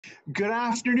Good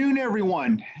afternoon,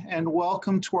 everyone, and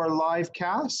welcome to our live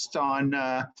cast on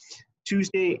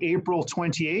Tuesday, April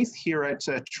 28th here at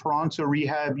Toronto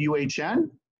Rehab UHN.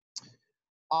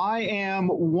 I am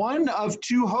one of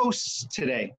two hosts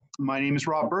today. My name is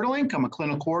Rob Bertelink. I'm a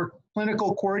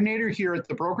clinical coordinator here at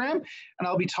the program, and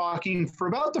I'll be talking for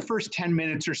about the first 10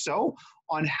 minutes or so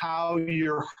on how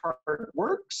your heart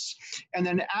works. And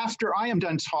then after I am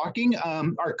done talking,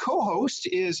 our co-host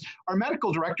is our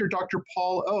medical director, Dr.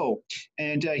 Paul O.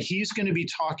 And he's going to be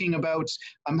talking about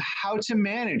how to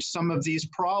manage some of these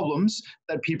problems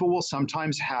that people will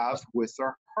sometimes have with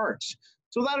their heart.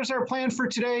 So that is our plan for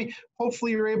today.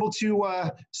 Hopefully you're able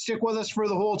to stick with us for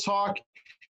the whole talk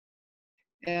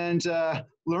and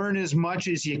learn as much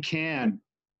as you can.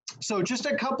 So just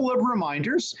a couple of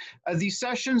reminders. These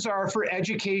sessions are for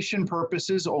education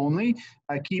purposes only.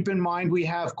 Keep in mind we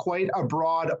have quite a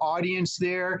broad audience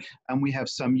there, and we have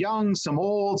some young, some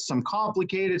old, some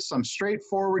complicated, some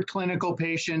straightforward clinical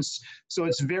patients. So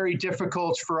it's very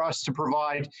difficult for us to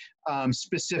provide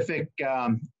specific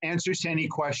answers to any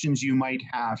questions you might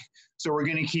have. So we're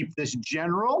going to keep this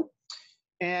general.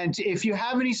 And if you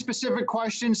have any specific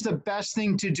questions, the best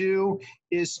thing to do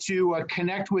is to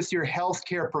connect with your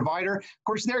healthcare provider. Of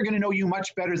course, they're going to know you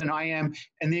much better than I am,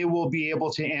 and they will be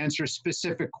able to answer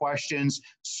specific questions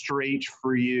straight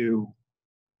for you.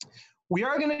 We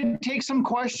are going to take some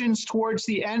questions towards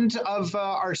the end of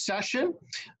our session.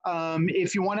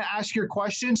 If you want to ask your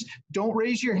questions, don't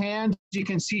raise your hand. You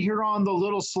can see here on the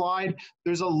little slide,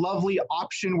 there's a lovely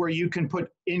option where you can put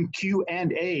in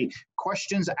Q&A,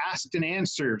 questions asked and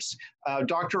answers.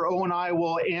 Dr. O and I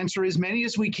will answer as many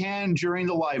as we can during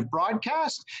the live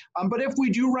broadcast. But if we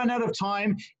do run out of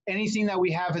time, anything that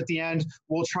we have at the end,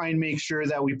 we'll try and make sure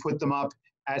that we put them up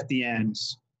at the end.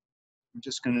 I'm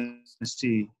just going to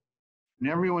see. And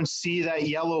everyone see that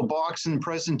yellow box in the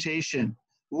presentation.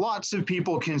 Lots of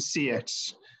people can see it,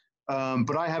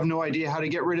 but I have no idea how to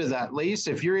get rid of that. Lace,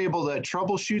 if you're able to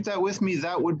troubleshoot that with me,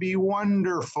 that would be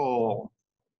wonderful.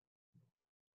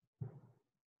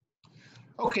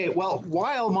 Okay, well,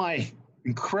 while my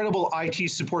incredible IT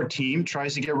support team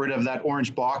tries to get rid of that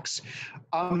orange box,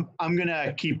 I'm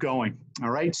gonna keep going,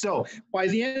 all right? So by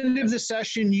the end of the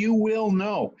session, you will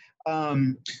know.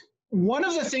 One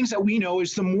of the things that we know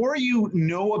is the more you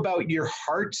know about your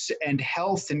heart and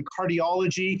health and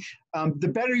cardiology, the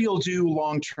better you'll do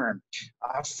long-term.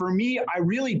 For me, I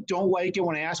really don't like it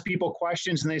when I ask people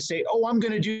questions and they say, oh, I'm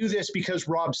going to do this because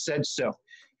Rob said so.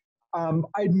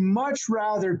 I'd much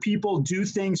rather people do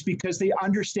things because they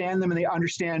understand them and they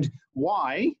understand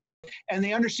why, and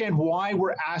they understand why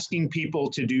we're asking people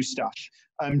to do stuff.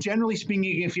 Generally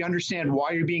speaking, if you understand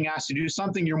why you're being asked to do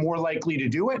something, you're more likely to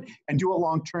do it and do it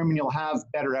long term, and you'll have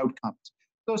better outcomes.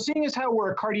 So seeing as how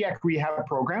we're a cardiac rehab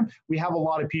program, we have a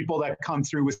lot of people that come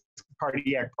through with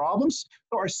cardiac problems.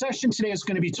 So our session today is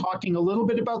going to be talking a little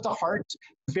bit about the heart,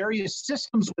 various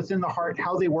systems within the heart,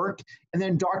 how they work, and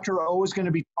then Dr. O is going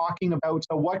to be talking about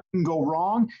what can go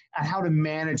wrong and how to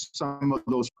manage some of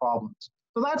those problems.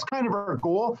 So that's kind of our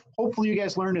goal. Hopefully you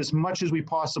guys learn as much as we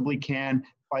possibly can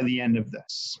by the end of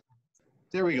this.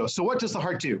 There we go. So what does the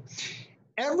heart do?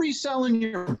 Every cell in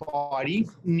your body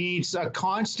needs a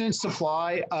constant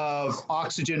supply of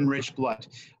oxygen-rich blood.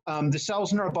 The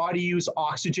cells in our body use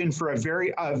oxygen for a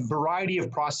variety of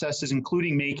processes,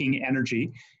 including making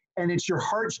energy. And it's your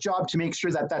heart's job to make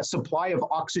sure that that supply of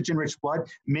oxygen-rich blood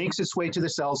makes its way to the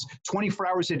cells 24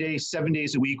 hours a day, 7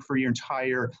 days a week for your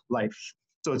entire life.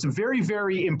 So it's a very,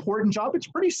 very important job. It's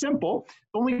pretty simple.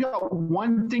 It's only got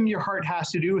one thing your heart has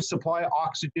to do is supply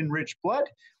oxygen-rich blood,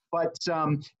 but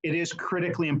it is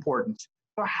critically important.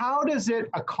 So how does it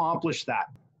accomplish that?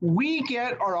 We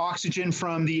get our oxygen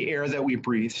from the air that we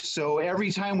breathe. So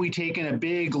every time we take in a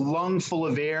big lung full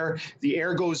of air, the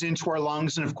air goes into our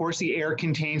lungs, and of course the air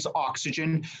contains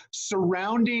oxygen.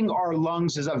 Surrounding our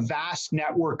lungs is a vast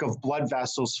network of blood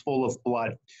vessels full of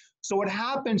blood. So what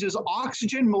happens is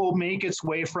oxygen will make its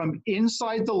way from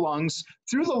inside the lungs,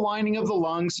 through the lining of the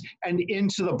lungs, and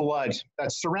into the blood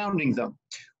that's surrounding them.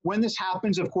 When this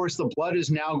happens, of course, the blood is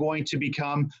now going to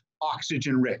become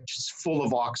oxygen-rich. It's full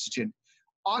of oxygen.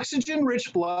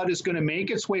 Oxygen-rich blood is going to make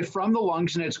its way from the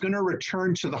lungs, and it's going to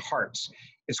return to the heart.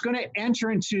 It's going to enter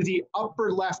into the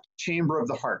upper left chamber of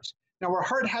the heart. Now, our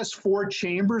heart has 4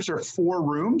 chambers or 4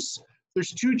 rooms.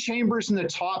 There's 2 chambers in the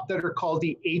top that are called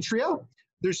the atria.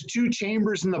 There's 2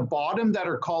 chambers in the bottom that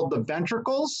are called the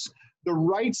ventricles. The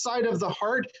right side of the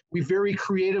heart, we very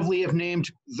creatively have named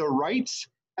the right,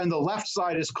 and the left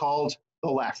side is called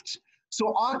the left.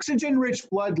 So oxygen-rich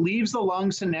blood leaves the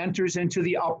lungs and enters into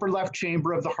the upper left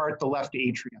chamber of the heart, the left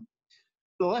atrium.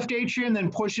 The left atrium then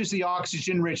pushes the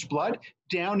oxygen-rich blood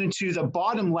down into the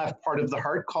bottom left part of the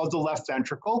heart called the left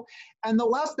ventricle. And the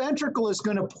left ventricle is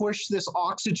going to push this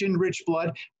oxygen-rich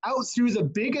blood out through the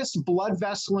biggest blood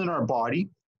vessel in our body.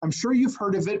 I'm sure you've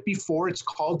heard of it before. It's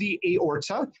called the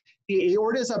aorta. The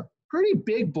aorta is a pretty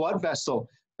big blood vessel,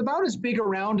 about as big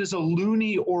around as a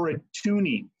loonie or a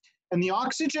toonie. And the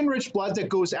oxygen-rich blood that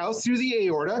goes out through the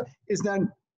aorta is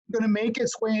then going to make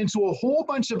its way into a whole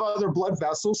bunch of other blood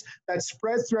vessels that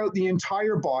spread throughout the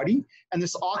entire body. And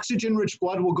this oxygen-rich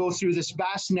blood will go through this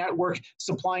vast network,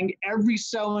 supplying every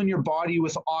cell in your body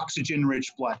with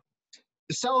oxygen-rich blood.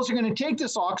 The cells are going to take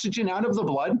this oxygen out of the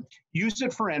blood, use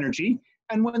it for energy.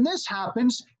 And when this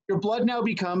happens, your blood now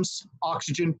becomes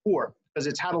oxygen poor because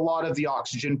it's had a lot of the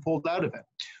oxygen pulled out of it.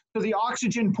 So the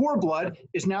oxygen poor blood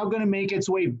is now going to make its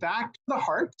way back to the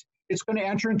heart. It's going to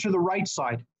enter into the right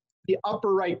side, the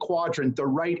upper right quadrant, the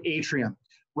right atrium.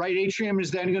 Right atrium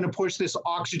is then going to push this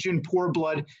oxygen poor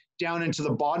blood down into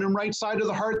the bottom right side of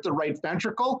the heart, the right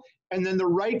ventricle, and then the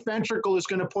right ventricle is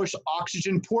going to push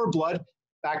oxygen poor blood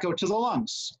back out to the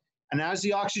lungs. And as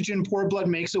the oxygen poor blood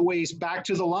makes its way back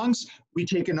to the lungs, we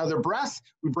take another breath,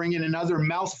 we bring in another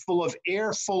mouthful of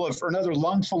air, or another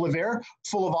lung full of air,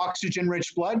 full of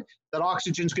oxygen-rich blood. That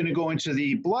oxygen is going to go into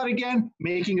the blood again,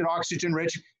 making it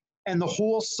oxygen-rich, and the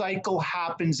whole cycle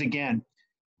happens again.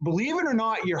 Believe it or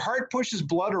not, your heart pushes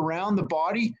blood around the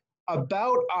body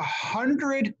about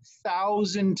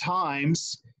 100,000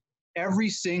 times every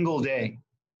single day.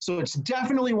 So it's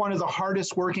definitely one of the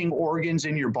hardest working organs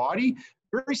in your body.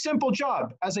 Very simple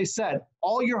job. As I said,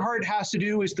 all your heart has to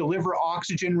do is deliver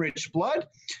oxygen-rich blood.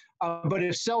 But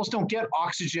if cells don't get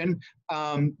oxygen,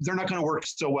 they're not going to work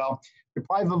so well. If you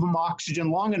deprive them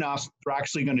oxygen long enough, they're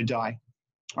actually going to die.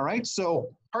 All right,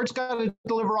 so heart's got to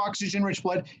deliver oxygen-rich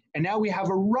blood, and now we have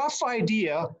a rough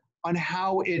idea on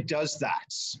how it does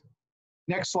that.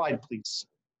 Next slide, please.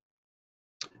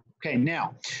 Okay,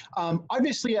 now,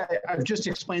 obviously, I've just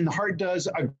explained the heart does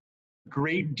a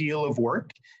great deal of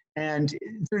work, and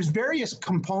there's various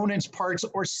components, parts,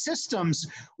 or systems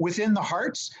within the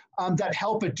heart that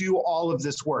help it do all of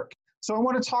this work. So I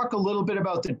want to talk a little bit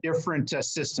about the different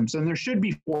systems, and there should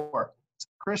be 4.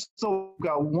 Crystal,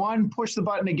 got 1, push the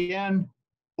button again,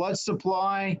 blood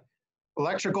supply,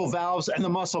 electrical valves, and the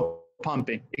muscle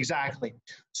pumping. Exactly.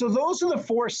 So those are the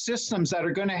 4 systems that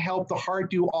are going to help the heart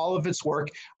do all of its work.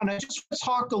 And I just want to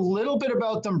talk a little bit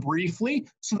about them briefly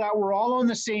so that we're all on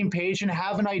the same page and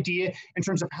have an idea in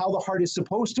terms of how the heart is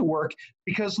supposed to work.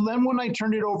 Because then when I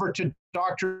turn it over to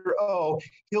Dr. O,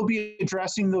 he'll be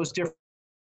addressing those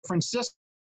different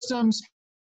systems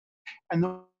and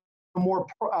the more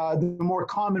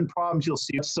common problems you'll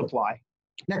see with supply.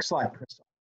 Next slide, Crystal.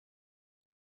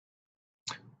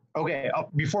 Okay,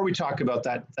 before we talk about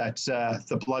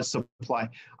the blood supply,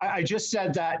 I just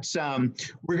said that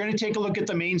we're going to take a look at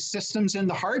the main systems in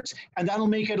the heart, and that'll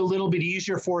make it a little bit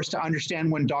easier for us to understand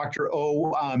when Dr.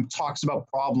 O talks about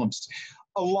problems.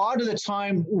 A lot of the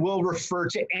time we'll refer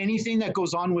to anything that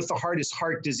goes on with the heart as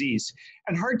heart disease.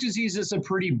 And heart disease is a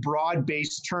pretty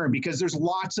broad-based term because there's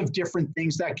lots of different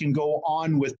things that can go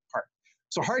on with the heart.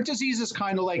 So heart disease is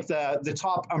kind of like the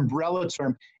top umbrella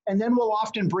term. And then we'll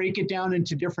often break it down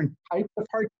into different types of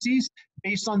heart disease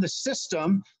based on the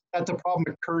system that the problem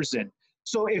occurs in.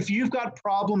 So if you've got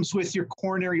problems with your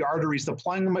coronary arteries, the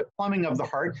plumbing of the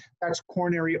heart, that's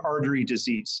coronary artery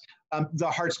disease.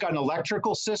 The heart's got an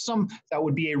electrical system, that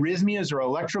would be arrhythmias or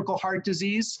electrical heart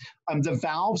disease. The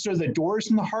valves are the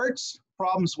doors in the heart.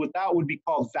 Problems with that would be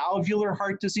called valvular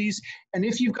heart disease. And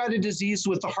if you've got a disease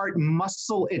with the heart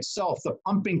muscle itself, the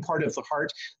pumping part of the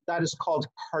heart, that is called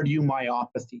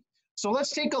cardiomyopathy. So let's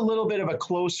take a little bit of a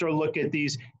closer look at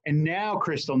these. And now,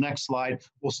 Crystal, next slide,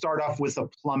 we'll start off with the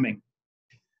plumbing.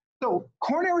 So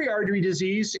coronary artery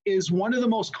disease is one of the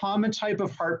most common type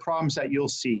of heart problems that you'll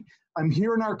see.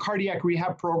 Here in our cardiac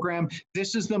rehab program,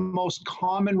 this is the most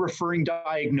common referring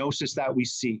diagnosis that we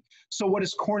see. So what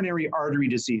is coronary artery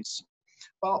disease?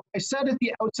 Well, I said at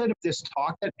the outset of this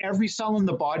talk that every cell in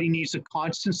the body needs a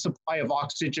constant supply of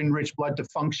oxygen-rich blood to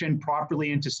function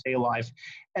properly and to stay alive.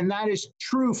 And that is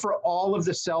true for all of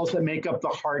the cells that make up the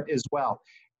heart as well.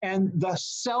 And the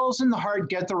cells in the heart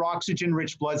get their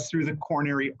oxygen-rich blood through the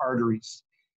coronary arteries.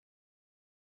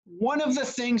 One of the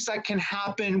things that can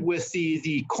happen with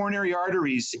the coronary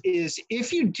arteries is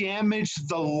if you damage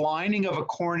the lining of a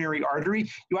coronary artery,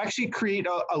 you actually create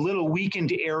a little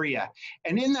weakened area.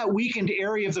 And in that weakened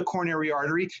area of the coronary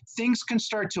artery, things can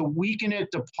start to weaken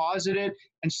it, deposit it,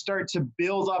 and start to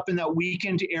build up in that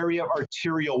weakened area of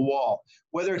arterial wall.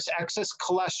 Whether it's excess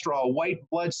cholesterol, white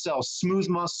blood cells, smooth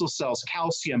muscle cells,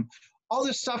 calcium, all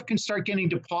this stuff can start getting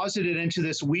deposited into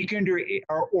this weakened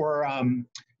or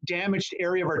damaged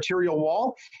area of arterial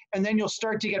wall, and then you'll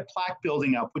start to get plaque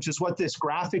building up, which is what this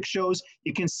graphic shows.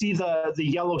 You can see the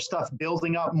yellow stuff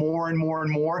building up more and more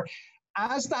and more.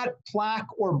 As that plaque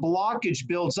or blockage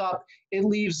builds up, it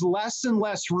leaves less and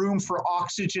less room for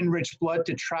oxygen-rich blood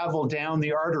to travel down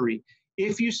the artery.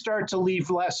 If you start to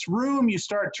leave less room, you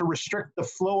start to restrict the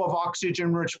flow of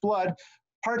oxygen-rich blood,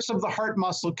 parts of the heart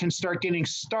muscle can start getting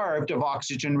starved of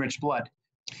oxygen-rich blood.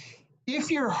 If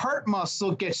your heart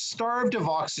muscle gets starved of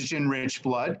oxygen-rich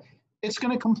blood, it's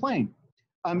going to complain.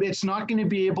 It's not going to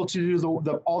be able to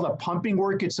do all the pumping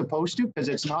work it's supposed to because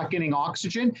it's not getting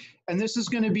oxygen, and this is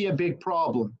going to be a big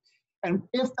problem. And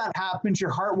if that happens, your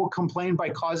heart will complain by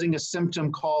causing a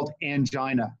symptom called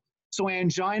angina. So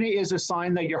angina is a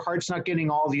sign that your heart's not getting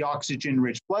all the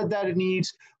oxygen-rich blood that it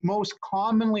needs. Most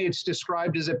commonly, it's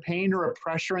described as a pain or a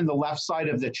pressure in the left side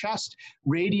of the chest,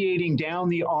 radiating down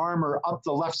the arm or up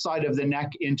the left side of the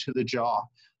neck into the jaw.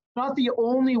 Not the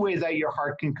only way that your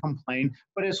heart can complain,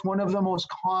 but it's one of the most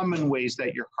common ways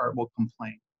that your heart will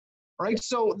complain. All right,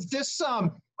 so this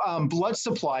blood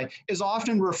supply is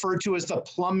often referred to as the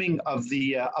plumbing of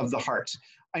the heart.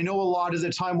 I know a lot of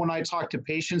the time when I talk to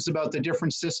patients about the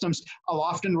different systems, I'll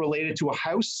often relate it to a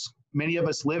house. Many of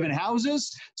us live in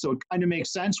houses, so it kind of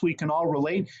makes sense. We can all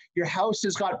relate. Your house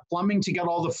has got plumbing to get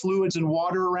all the fluids and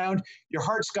water around. Your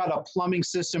heart's got a plumbing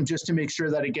system just to make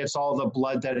sure that it gets all the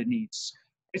blood that it needs.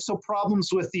 And so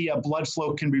problems with the blood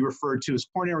flow can be referred to as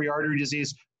coronary artery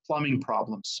disease, plumbing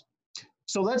problems.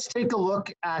 So let's take a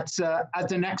look at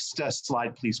the next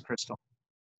slide, please, Crystal.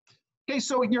 Okay,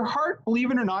 so your heart, believe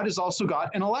it or not, has also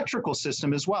got an electrical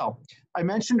system as well. I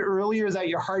mentioned earlier that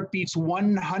your heart beats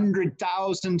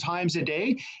 100,000 times a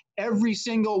day. Every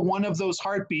single one of those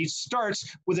heartbeats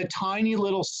starts with a tiny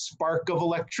little spark of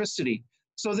electricity.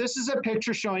 So this is a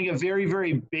picture showing a very,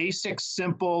 very basic,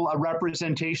 simple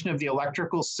representation of the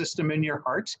electrical system in your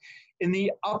heart. In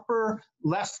the upper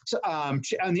left, and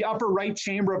the upper right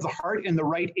chamber of the heart in the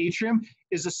right atrium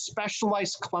is a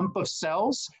specialized clump of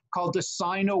cells called the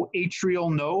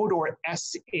sinoatrial node, or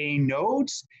SA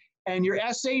nodes. And your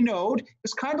SA node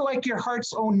is kind of like your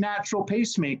heart's own natural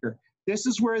pacemaker. This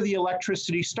is where the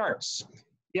electricity starts.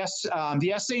 Yes,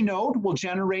 the SA node will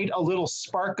generate a little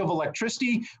spark of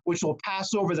electricity, which will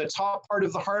pass over the top part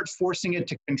of the heart, forcing it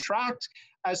to contract.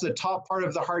 As the top part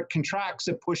of the heart contracts,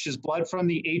 it pushes blood from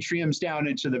the atriums down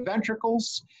into the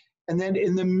ventricles. And then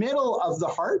in the middle of the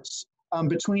heart,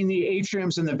 between the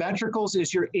atriums and the ventricles,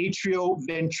 is your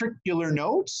atrioventricular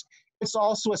nodes. It's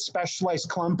also a specialized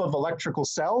clump of electrical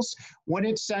cells. When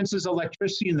it senses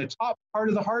electricity in the top part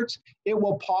of the heart, it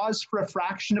will pause for a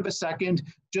fraction of a second,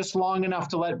 just long enough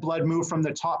to let blood move from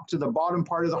the top to the bottom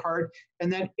part of the heart,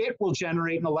 and then it will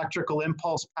generate an electrical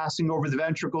impulse passing over the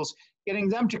ventricles, getting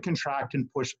them to contract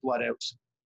and push blood out.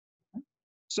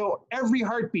 So every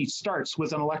heartbeat starts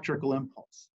with an electrical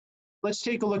impulse. Let's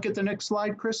take a look at the next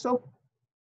slide, Crystal.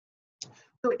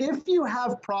 So if you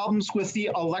have problems with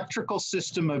the electrical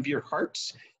system of your heart,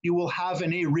 you will have an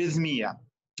arrhythmia,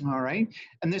 all right?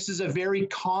 And this is a very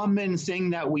common thing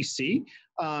that we see.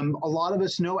 A lot of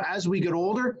us know as we get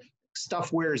older,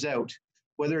 stuff wears out.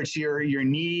 Whether it's your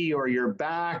knee or your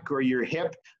back or your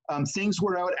hip, things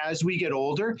wear out as we get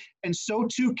older, and so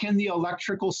too can the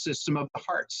electrical system of the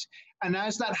heart. And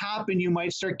as that happens, you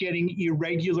might start getting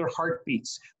irregular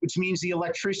heartbeats, which means the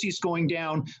electricity is going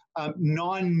down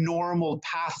non-normal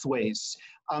pathways.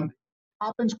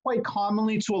 Happens quite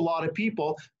commonly to a lot of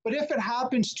people, but if it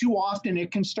happens too often,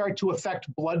 it can start to affect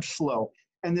blood flow,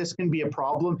 and this can be a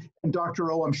problem. And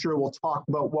Dr. O, I'm sure, will talk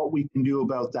about what we can do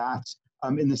about that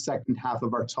in the second half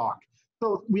of our talk.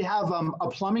 So we have a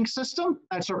plumbing system,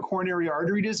 that's our coronary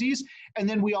artery disease, and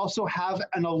then we also have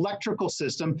an electrical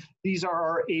system. These are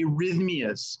our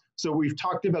arrhythmias. So we've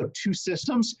talked about two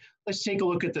systems. Let's take a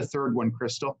look at the third one,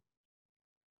 Crystal.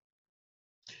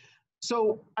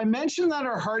 So I mentioned that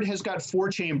our heart has got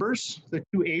four chambers, the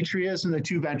two atrias and the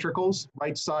two ventricles,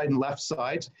 right side and left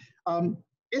side.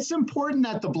 It's important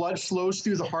that the blood flows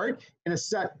through the heart in a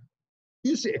set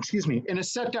in a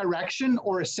set direction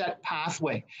or a set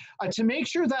pathway. To make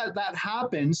sure that that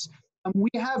happens, we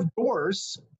have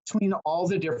doors between all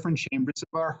the different chambers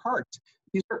of our heart.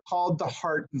 These are called the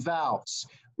heart valves.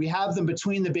 We have them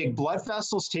between the big blood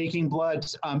vessels taking blood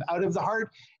out of the heart,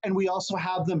 and we also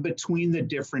have them between the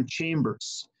different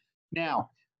chambers. Now,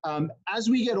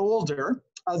 as we get older,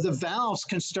 the valves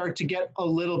can start to get a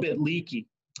little bit leaky.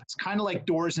 It's kind of like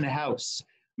doors in a house.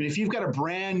 I mean, if you've got a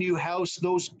brand new house,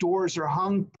 those doors are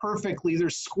hung perfectly. They're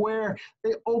square.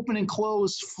 They open and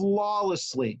close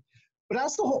flawlessly. But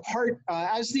as the whole heart,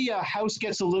 as the house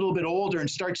gets a little bit older and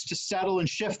starts to settle and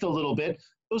shift a little bit,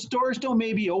 those doors don't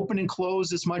maybe open and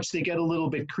close as much. They get a little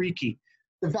bit creaky.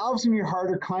 The valves in your heart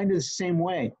are kind of the same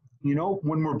way. You know,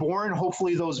 when we're born,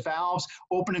 hopefully those valves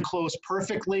open and close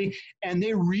perfectly, and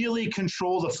they really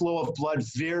control the flow of blood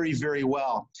very, very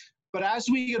well. But as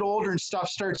we get older and stuff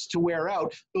starts to wear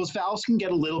out, those valves can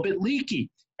get a little bit leaky,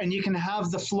 and you can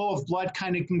have the flow of blood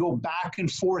kind of can go back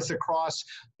and forth across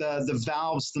the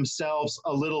valves themselves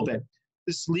a little bit.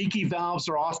 This leaky valves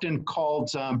are often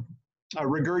called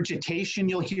regurgitation.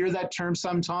 You'll hear that term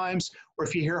sometimes, or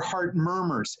if you hear heart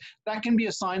murmurs, that can be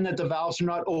a sign that the valves are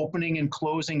not opening and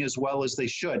closing as well as they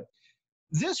should.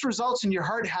 This results in your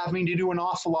heart having to do an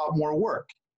awful lot more work.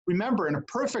 Remember, in a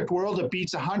perfect world, it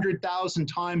beats 100,000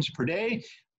 times per day.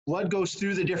 Blood goes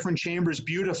through the different chambers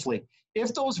beautifully.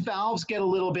 If those valves get a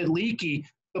little bit leaky,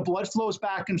 the blood flows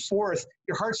back and forth,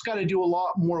 your heart's got to do a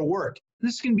lot more work.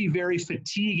 This can be very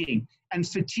fatiguing, and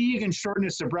fatigue and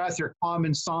shortness of breath are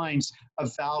common signs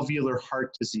of valvular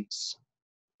heart disease.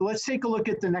 Let's take a look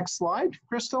at the next slide,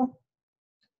 Crystal.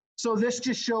 So this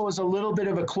just shows a little bit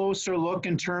of a closer look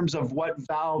in terms of what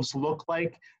valves look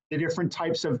like, the different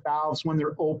types of valves when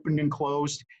they're opened and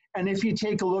closed. And if you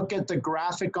take a look at the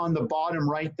graphic on the bottom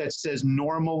right that says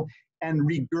normal and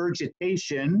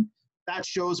regurgitation, that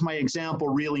shows my example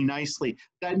really nicely.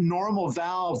 That normal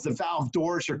valve, the valve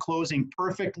doors are closing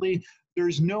perfectly.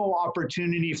 There's no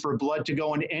opportunity for blood to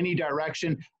go in any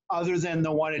direction other than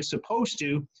the one it's supposed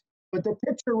to. But the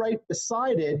picture right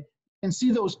beside it, you can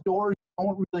see those doors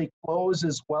don't really close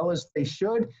as well as they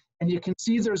should. And you can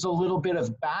see there's a little bit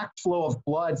of backflow of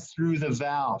blood through the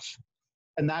valve.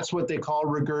 And that's what they call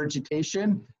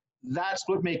regurgitation. That's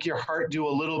what makes your heart do a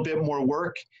little bit more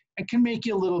work and can make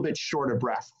you a little bit short of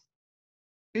breath.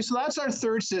 Okay, so that's our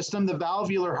third system, the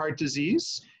valvular heart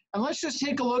disease. And let's just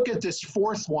take a look at this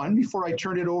fourth one before I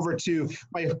turn it over to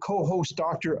my co-host,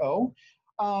 Dr. O.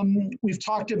 We've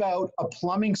talked about a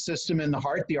plumbing system in the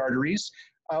heart, the arteries.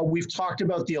 We've talked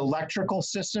about the electrical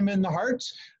system in the heart.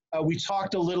 We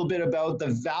talked a little bit about the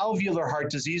valvular heart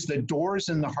disease, the doors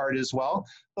in the heart as well.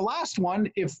 The last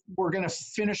one, if we're going to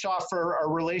finish off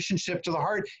our relationship to the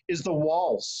heart, is the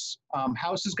walls.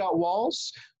 House has got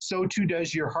walls, so too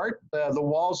does your heart. The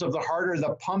walls of the heart are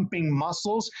the pumping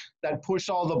muscles that push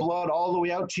all the blood all the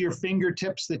way out to your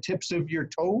fingertips, the tips of your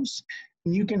toes.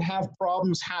 And you can have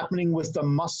problems happening with the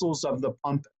muscles of the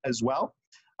pump as well.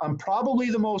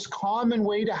 Probably the most common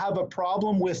way to have a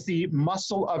problem with the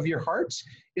muscle of your heart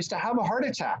is to have a heart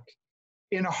attack.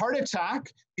 In a heart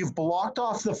attack, you've blocked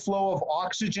off the flow of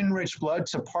oxygen-rich blood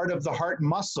to part of the heart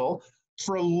muscle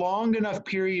for a long enough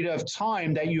period of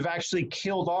time that you've actually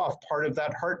killed off part of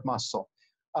that heart muscle.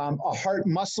 A heart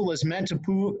muscle is meant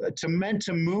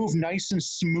to move nice and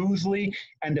smoothly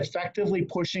and effectively,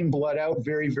 pushing blood out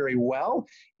very, very well.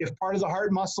 If part of the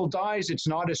heart muscle dies, it's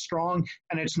not as strong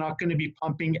and it's not going to be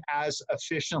pumping as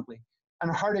efficiently. And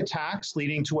heart attacks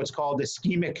leading to what's called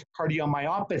ischemic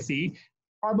cardiomyopathy,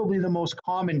 probably the most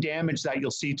common damage that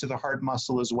you'll see to the heart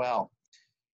muscle as well.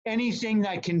 Anything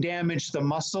that can damage the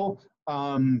muscle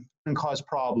can cause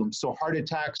problems. So heart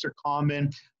attacks are common.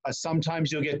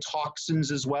 Sometimes you'll get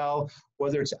toxins as well,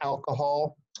 whether it's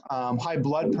alcohol. High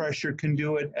blood pressure can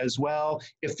do it as well.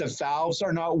 If the valves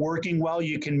are not working well,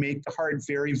 you can make the heart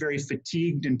very, very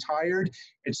fatigued and tired.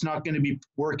 It's not going to be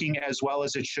working as well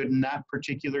as it should in that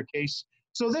particular case.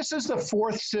 So this is the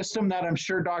fourth system that I'm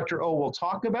sure Dr. O will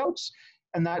talk about,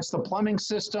 and that's the plumbing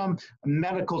system. A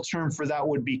medical term for that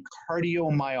would be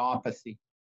cardiomyopathy.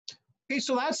 Okay,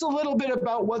 so that's a little bit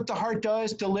about what the heart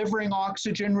does, delivering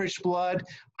oxygen-rich blood,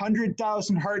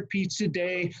 100,000 heartbeats a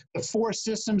day, the four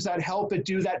systems that help it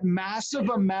do that massive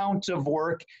amount of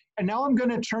work. And now I'm going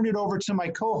to turn it over to my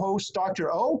co-host,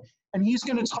 Dr. O, and he's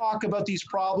going to talk about these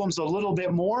problems a little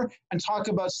bit more and talk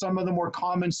about some of the more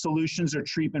common solutions or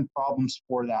treatment problems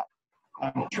for that.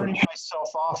 I'm turning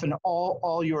myself off, and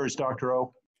all yours, Dr.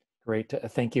 O. Great.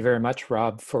 Thank you very much,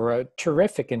 Rob, for a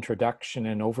terrific introduction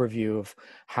and overview of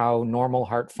how normal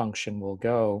heart function will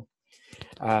go.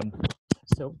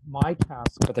 So my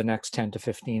task for the next 10 to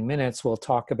 15 minutes will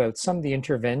talk about some of the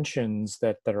interventions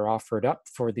that are offered up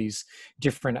for these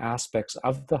different aspects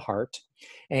of the heart,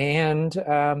 and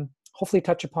hopefully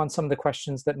touch upon some of the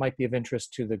questions that might be of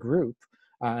interest to the group.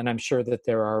 And I'm sure that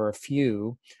there are a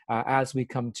few as we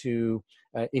come to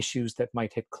issues that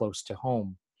might hit close to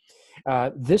home.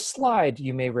 This slide,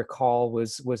 you may recall,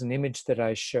 was an image that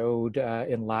I showed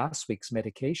in last week's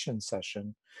medication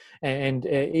session. And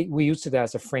we used it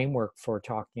as a framework for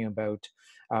talking about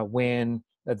when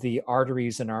the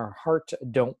arteries in our heart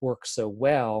don't work so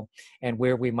well, and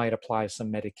where we might apply some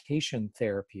medication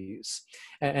therapies.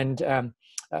 And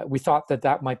we thought that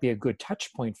that might be a good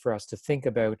touch point for us to think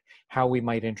about how we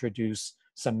might introduce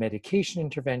some medication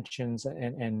interventions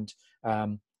and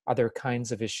other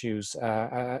kinds of issues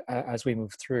as we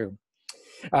move through.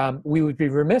 We would be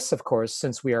remiss, of course,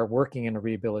 since we are working in a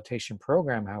rehabilitation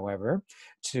program, however,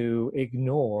 to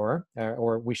ignore,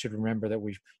 or we should remember that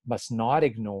we must not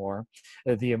ignore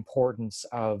the importance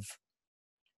of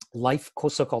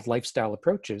so-called lifestyle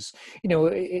approaches,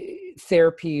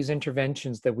 therapies,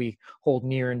 interventions that we hold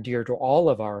near and dear to all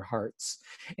of our hearts,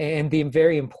 and the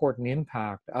very important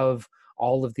impact of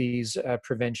all of these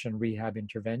prevention rehab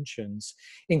interventions,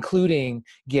 including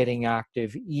getting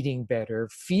active, eating better,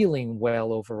 feeling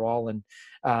well overall, and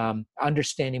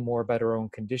understanding more about our own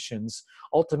conditions,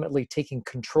 ultimately taking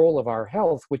control of our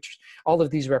health, which all of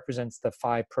these represents the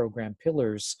 5 program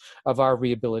pillars of our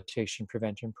rehabilitation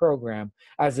prevention program,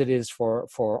 as it is for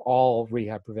all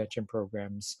rehab prevention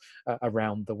programs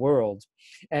around the world.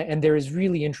 And there is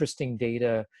really interesting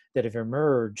data that have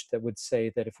emerged that would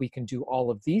say that if we can do all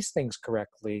of these things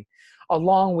correctly,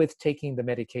 along with taking the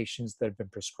medications that have been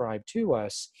prescribed to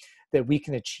us, that we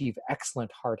can achieve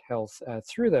excellent heart health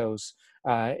through those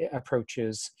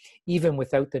approaches, even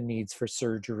without the needs for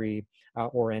surgery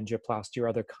or angioplasty or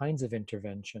other kinds of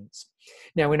interventions.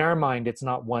 Now, in our mind, it's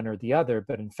not one or the other,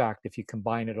 but in fact, if you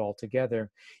combine it all together,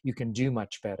 you can do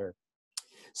much better.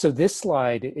 So this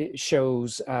slide, it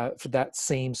shows for that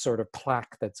same sort of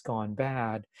plaque that's gone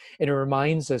bad. And it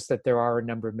reminds us that there are a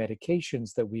number of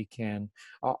medications that we can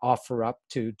offer up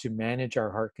to manage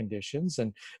our heart conditions.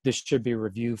 And this should be a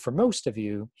review for most of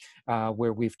you,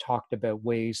 where we've talked about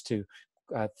ways to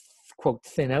quote,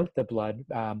 thin out the blood,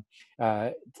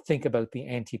 think about the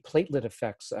antiplatelet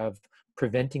effects of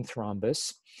preventing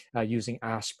thrombus using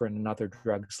aspirin and other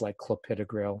drugs like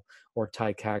clopidogrel or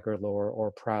ticagrelor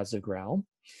or prasugrel.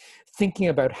 Thinking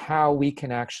about how we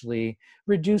can actually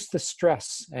reduce the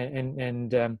stress and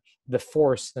the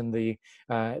force and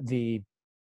the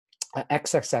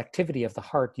excess activity of the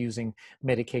heart using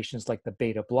medications like the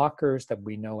beta blockers that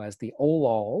we know as the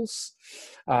OLOLs.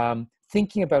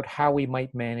 Thinking about how we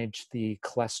might manage the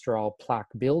cholesterol plaque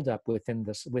buildup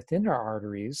within our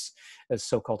arteries, as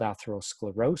so-called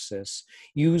atherosclerosis,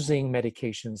 using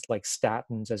medications like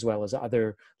statins as well as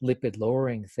other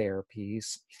lipid-lowering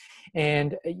therapies,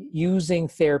 and using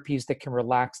therapies that can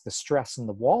relax the stress in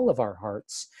the wall of our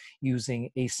hearts using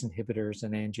ACE inhibitors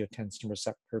and angiotensin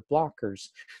receptor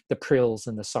blockers, the prils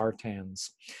and the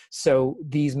sartans. So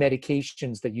these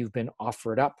medications that you've been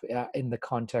offered up in the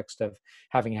context of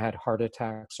having had heart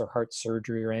attacks or heart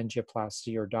surgery or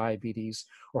angioplasty or diabetes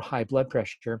or high blood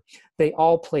pressure, they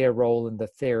all play a role in the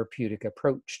therapeutic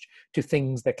approach to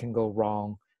things that can go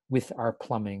wrong with our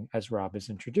plumbing, as Rob has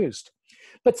introduced.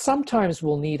 But sometimes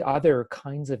we'll need other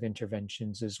kinds of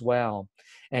interventions as well.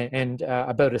 And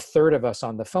about a third of us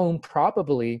on the phone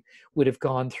probably would have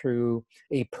gone through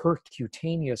a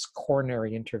percutaneous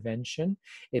coronary intervention.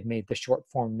 The short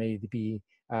form may be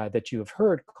that you have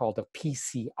heard called a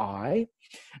PCI.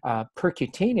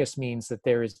 Percutaneous means that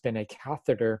there has been a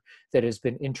catheter that has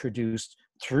been introduced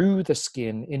through the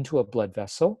skin into a blood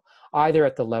vessel, either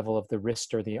at the level of the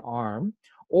wrist or the arm,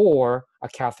 or a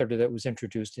catheter that was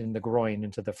introduced in the groin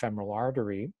into the femoral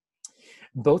artery.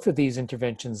 Both of these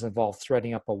interventions involve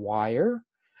threading up a wire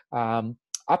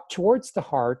up towards the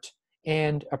heart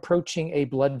and approaching a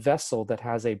blood vessel that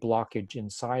has a blockage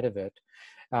inside of it.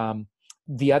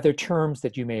 The other terms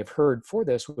that you may have heard for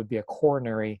this would be a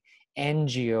coronary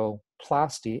angioplasty.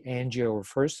 Angio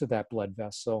refers to that blood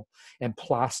vessel, and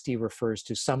plasty refers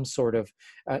to some sort of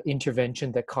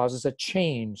intervention that causes a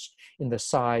change in the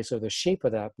size or the shape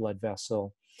of that blood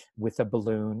vessel with a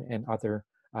balloon and other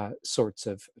sorts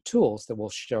of tools that we'll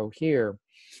show here.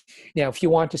 Now, if you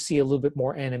want to see a little bit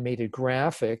more animated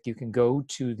graphic, you can go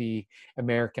to the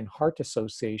American Heart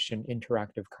Association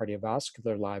Interactive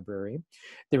Cardiovascular Library.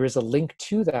 There is a link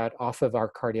to that off of our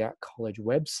Cardiac College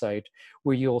website,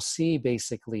 where you'll see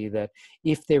basically that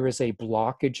if there is a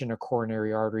blockage in a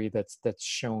coronary artery that's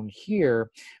shown here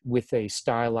with a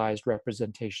stylized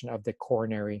representation of the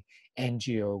coronary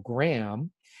angiogram,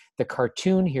 the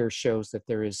cartoon here shows that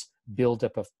there is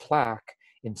buildup of plaque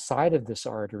inside of this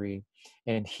artery.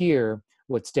 And here,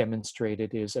 what's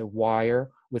demonstrated is a wire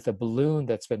with a balloon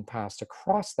that's been passed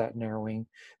across that narrowing.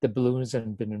 The balloon has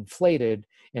been inflated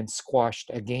and squashed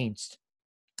against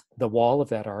the wall of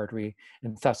that artery,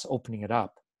 and thus opening it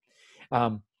up.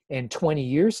 And 20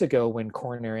 years ago, when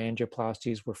coronary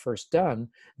angioplasties were first done,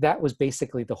 that was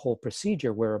basically the whole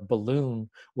procedure, where a balloon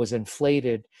was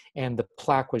inflated and the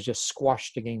plaque was just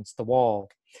squashed against the wall.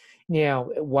 Now,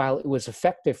 while it was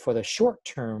effective for the short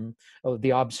term,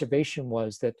 the observation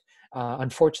was that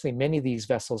unfortunately, many of these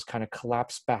vessels kind of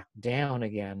collapse back down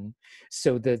again.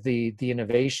 So the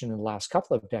innovation in the last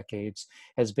couple of decades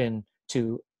has been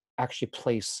to actually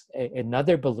place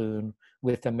another balloon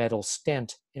with a metal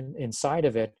stent inside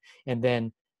of it, and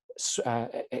then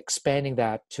expanding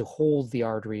that to hold the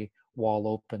artery wall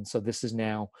open. So this is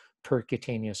now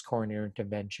percutaneous coronary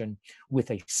intervention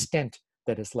with a stent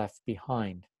that is left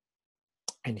behind.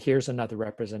 And here's another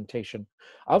representation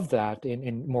of that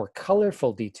in more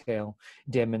colorful detail,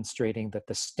 demonstrating that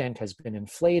the stent has been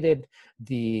inflated,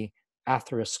 the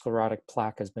atherosclerotic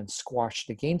plaque has been squashed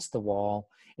against the wall,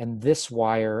 and this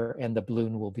wire and the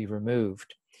balloon will be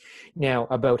removed. Now,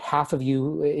 about half of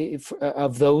you,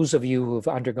 of those of you who've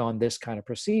undergone this kind of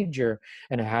procedure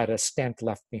and had a stent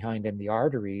left behind in the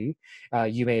artery,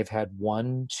 you may have had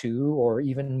 1, 2, or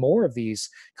even more of these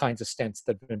kinds of stents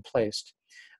that have been placed.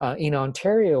 In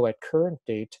Ontario at current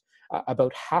date,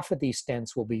 about half of these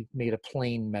stents will be made of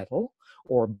plain metal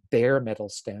or bare metal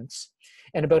stents.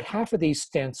 And about half of these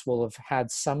stents will have had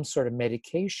some sort of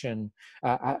medication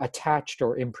attached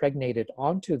or impregnated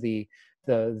onto the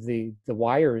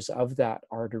wires of that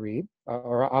artery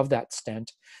or of that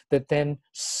stent, that then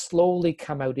slowly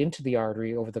come out into the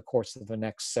artery over the course of the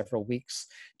next several weeks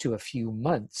to a few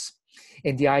months.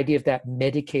 And the idea of that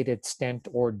medicated stent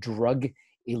or drug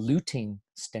eluting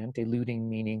stent, eluting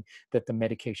meaning that the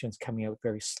medication is coming out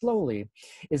very slowly,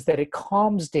 is that it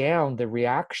calms down the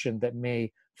reaction that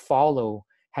may follow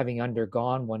having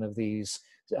undergone one of these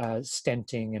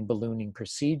stenting and ballooning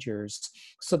procedures,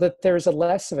 so that there's a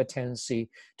less of a tendency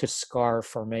to scar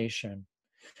formation.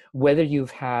 Whether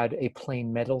you've had a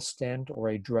plain metal stent or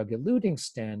a drug-eluting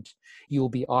stent, you'll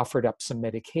be offered up some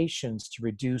medications to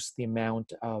reduce the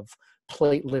amount of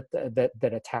platelet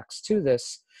that attacks to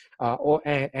this,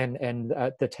 and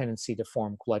the tendency to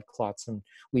form blood clots. And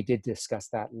we did discuss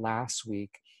that last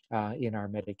week in our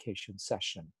medication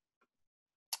session.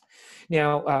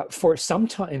 Now,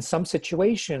 in some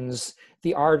situations,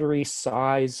 the artery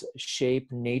size,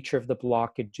 shape, nature of the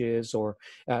blockages, or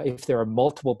if there are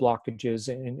multiple blockages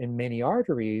in many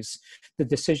arteries, the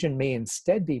decision may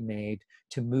instead be made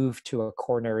to move to a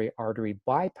coronary artery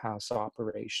bypass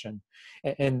operation.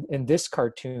 And this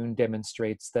cartoon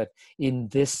demonstrates that in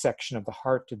this section of the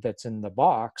heart that's in the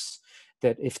box,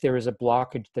 that if there is a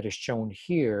blockage that is shown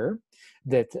here,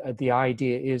 that the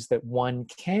idea is that one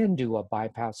can do a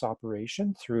bypass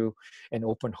operation through an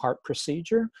open heart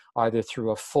procedure, either through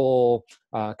a full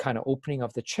kind of opening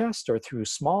of the chest or through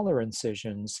smaller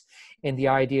incisions. And the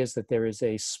idea is that there is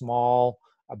a small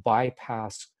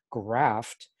bypass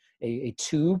graft, a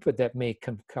tube that may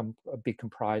be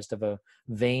comprised of a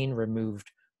vein removed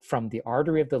from the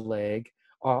artery of the leg,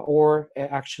 or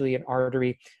actually an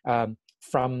artery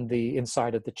from the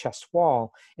inside of the chest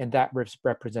wall, and that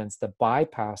represents the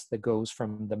bypass that goes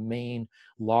from the main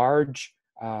large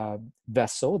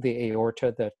vessel, the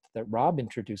aorta that Rob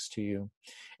introduced to you,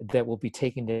 that will be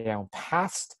taken down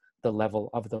past the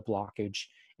level of the blockage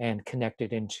and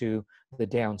connected into the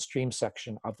downstream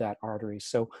section of that artery.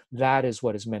 So that is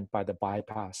what is meant by the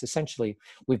bypass. Essentially,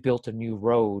 we've built a new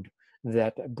road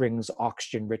that brings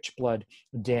oxygen-rich blood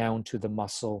down to the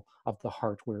muscle of the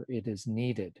heart where it is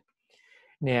needed.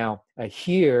 Now,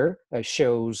 here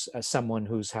shows someone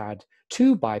who's had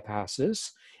 2 bypasses,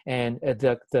 and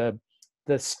the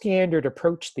standard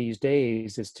approach these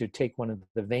days is to take one of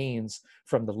the veins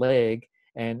from the leg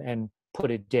and put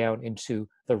it down into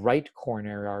the right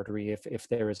coronary artery if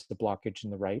there is a blockage in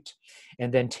the right,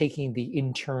 and then taking the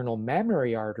internal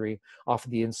mammary artery off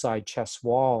of the inside chest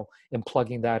wall and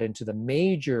plugging that into the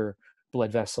major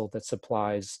blood vessel that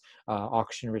supplies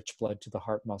oxygen-rich blood to the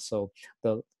heart muscle,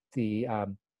 the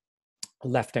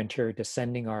left anterior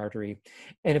descending artery.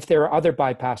 And if there are other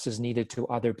bypasses needed to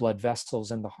other blood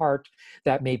vessels in the heart,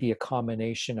 that may be a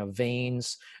combination of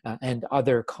veins and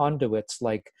other conduits,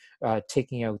 like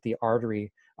taking out the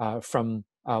artery from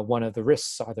one of the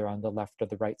wrists, either on the left or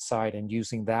the right side, and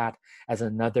using that as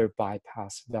another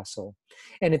bypass vessel.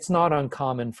 And it's not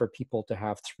uncommon for people to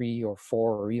have 3 or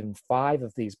 4 or even 5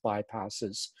 of these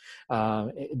bypasses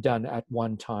done at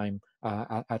one time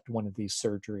at one of these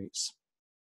surgeries.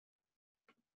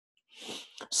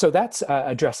 So that's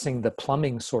addressing the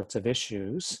plumbing sorts of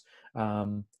issues.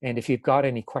 And if you've got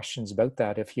any questions about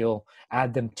that, if you'll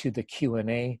add them to the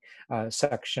Q&A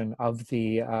section of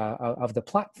the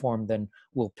platform, then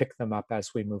we'll pick them up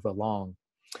as we move along.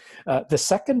 The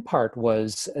second part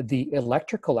was the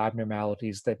electrical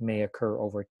abnormalities that may occur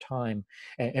over time.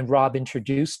 And Rob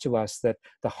introduced to us that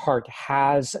the heart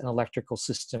has an electrical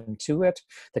system to it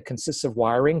that consists of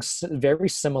wiring very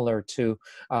similar to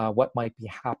what might be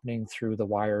happening through the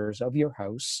wires of your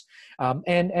house.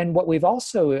 And what we've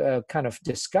also kind of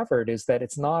discovered is that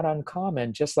it's not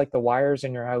uncommon, just like the wires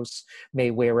in your house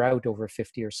may wear out over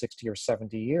 50 or 60 or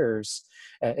 70 years.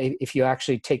 If you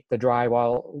actually take the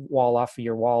drywall off of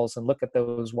your walls and look at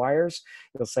those wires,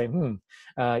 you'll say,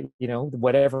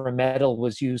 whatever metal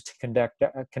was used to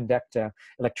conduct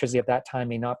electricity at that time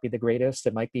may not be the greatest.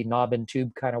 It might be knob and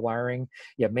tube kind of wiring.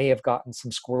 You may have gotten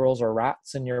some squirrels or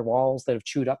rats in your walls that have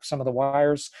chewed up some of the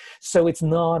wires. So it's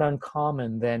not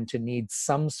uncommon then to need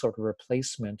some sort of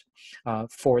replacement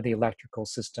for the electrical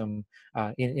system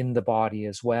in the body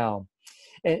as well.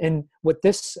 And what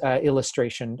this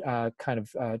illustration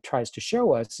tries to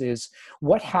show us is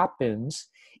what happens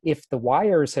if the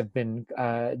wires have been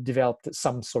developed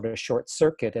some sort of short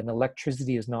circuit and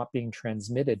electricity is not being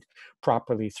transmitted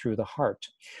properly through the heart.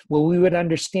 Well, we would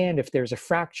understand if there's a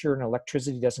fracture and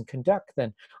electricity doesn't conduct,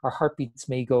 then our heartbeats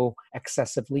may go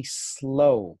excessively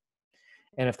slow.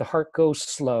 And if the heart goes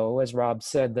slow, as Rob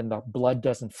said, then the blood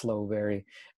doesn't flow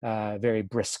very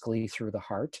briskly through the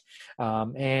heart.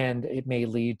 And it may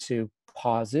lead to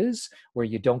pauses where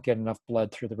you don't get enough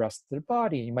blood through the rest of the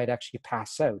body. You might actually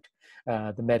pass out.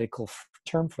 The medical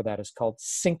term for that is called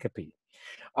syncope.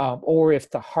 Or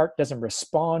if the heart doesn't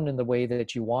respond in the way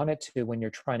that you want it to when you're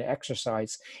trying to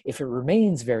exercise, if it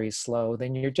remains very slow,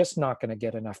 then you're just not going to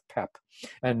get enough pep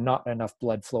and not enough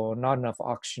blood flow, not enough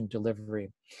oxygen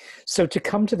delivery. So to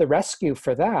come to the rescue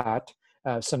for that,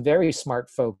 some very smart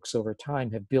folks over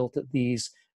time have built these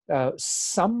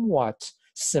somewhat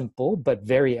simple but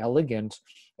very elegant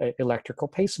electrical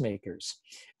pacemakers.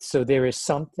 So there is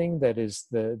something that is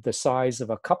the size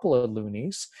of a couple of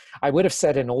loonies. I would have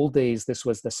said in old days this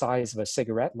was the size of a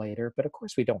cigarette lighter, but of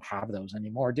course we don't have those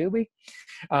anymore, do we?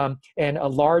 And a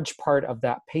large part of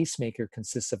that pacemaker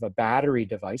consists of a battery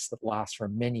device that lasts for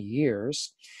many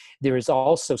years. There is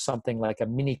also something like a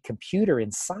mini computer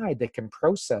inside that can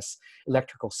process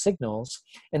electrical signals.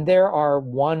 And there are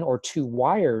 1 or 2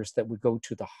 wires that would go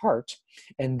to the heart.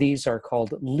 And these are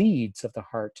called leads of the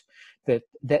heart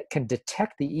that can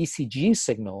detect the ECG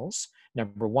signals.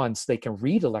 Number one, so they can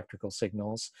read electrical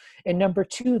signals. And number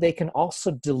 2, they can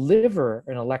also deliver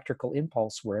an electrical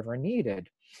impulse wherever needed.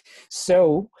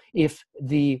 So if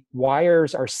the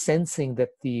wires are sensing that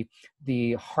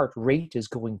the heart rate is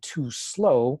going too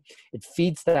slow, it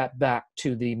feeds that back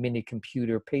to the mini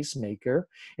computer pacemaker,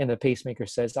 and the pacemaker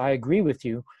says, I agree with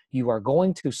you, you are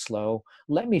going too slow,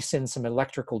 let me send some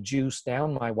electrical juice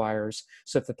down my wires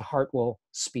so that the heart will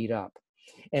speed up.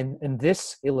 And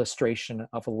this illustration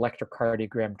of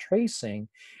electrocardiogram tracing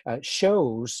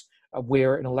shows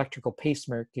where an electrical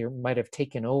pacemaker might have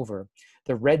taken over.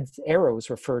 The red arrows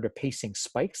refer to pacing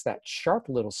spikes, that sharp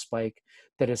little spike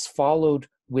that is followed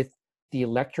with the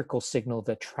electrical signal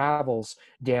that travels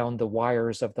down the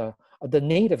wires of the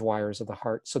native wires of the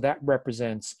heart. So that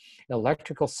represents an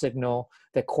electrical signal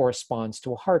that corresponds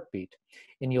to a heartbeat.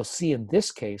 And you'll see in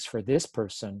this case, for this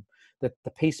person, that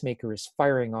the pacemaker is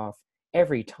firing off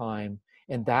every time,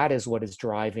 and that is what is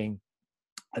driving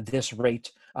this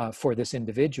rate for this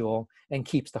individual and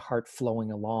keeps the heart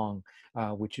flowing along,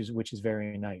 which is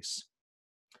very nice.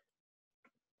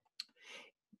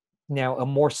 Now, a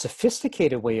more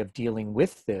sophisticated way of dealing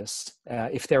with this,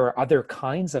 if there are other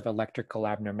kinds of electrical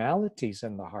abnormalities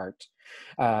in the heart,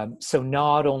 so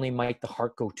not only might the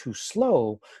heart go too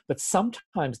slow, but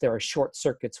sometimes there are short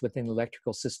circuits within the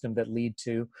electrical system that lead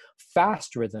to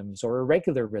fast rhythms or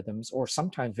irregular rhythms, or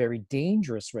sometimes very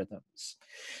dangerous rhythms.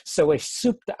 So a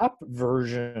souped up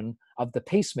version of the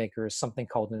pacemaker is something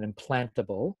called an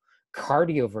implantable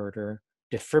cardioverter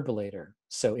defibrillator.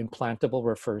 So implantable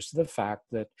refers to the fact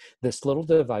that this little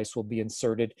device will be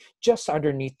inserted just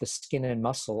underneath the skin and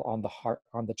muscle on the heart,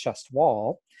 on the chest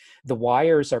wall. The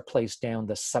wires are placed down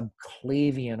the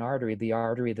subclavian artery, the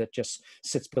artery that just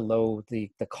sits below the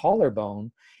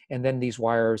collarbone, and then these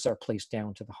wires are placed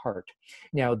down to the heart.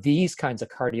 Now, these kinds of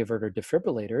cardioverter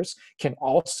defibrillators can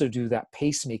also do that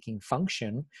pacemaking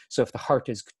function. So if the heart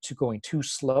is going too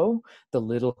slow, the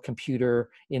little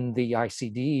computer in the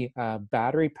ICD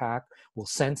battery pack will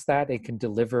sense that. It can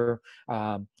deliver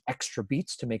extra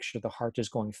beats to make sure the heart is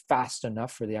going fast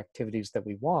enough for the activities that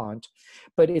we want.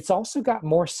 But it's also got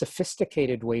more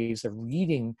sophisticated ways of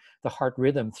reading the heart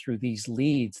rhythm through these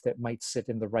leads that might sit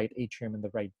in the right atrium and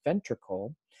the right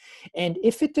ventricle. And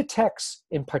if it detects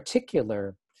in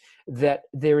particular that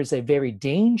there is a very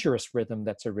dangerous rhythm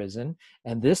that's arisen,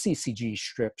 and this ECG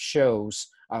strip shows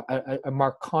a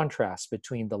marked contrast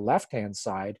between the left-hand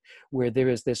side, where there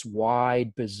is this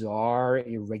wide, bizarre,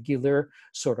 irregular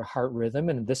sort of heart rhythm.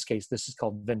 And in this case, this is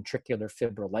called ventricular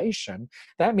fibrillation.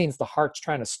 That means the heart's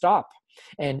trying to stop.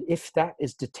 And if that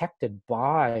is detected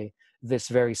by this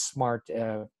very smart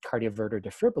cardioverter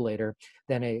defibrillator,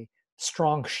 then a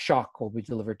strong shock will be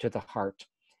delivered to the heart.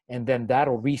 And then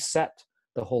that'll reset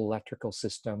the whole electrical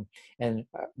system and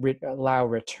allow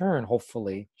return,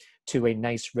 hopefully, to a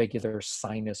nice regular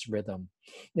sinus rhythm.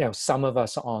 You know, some of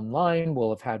us online will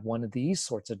have had one of these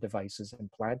sorts of devices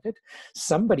implanted.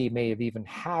 Somebody may have even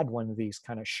had one of these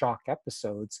kind of shock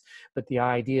episodes, but the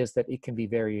idea is that it can be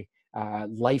very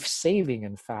life-saving,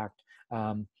 in fact,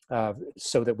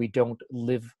 so that we don't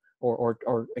live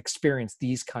or experience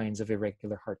these kinds of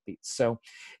irregular heartbeats. So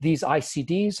these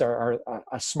ICDs are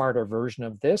a smarter version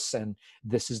of this, and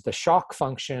this is the shock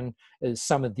function.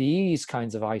 Some of these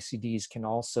kinds of ICDs can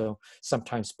also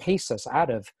sometimes pace us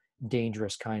out of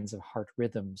dangerous kinds of heart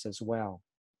rhythms as well.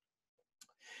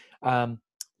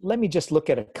 Let me just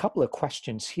look at a couple of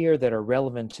questions here that are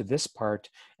relevant to this part.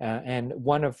 And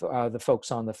one of the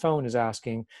folks on the phone is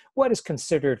asking, what is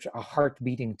considered a heart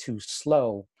beating too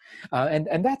slow?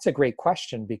 And that's a great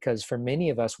question, because for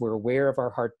many of us, we're aware of our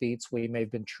heartbeats. We may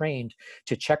have been trained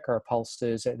to check our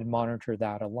pulses and monitor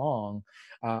that along.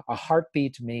 A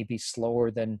heartbeat may be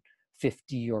slower than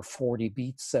 50 or 40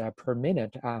 beats per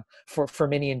minute for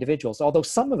many individuals. Although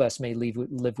some of us may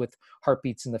live with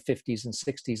heartbeats in the 50s and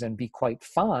 60s and be quite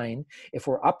fine. If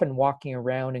we're up and walking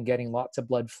around and getting lots of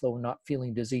blood flow, not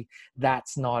feeling dizzy,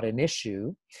 that's not an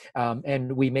issue.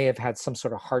 And we may have had some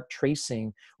sort of heart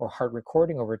tracing or heart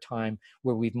recording over time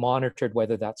where we've monitored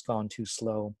whether that's gone too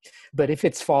slow. But if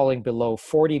it's falling below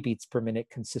 40 beats per minute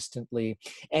consistently,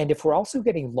 and if we're also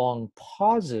getting long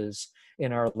pauses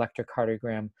in our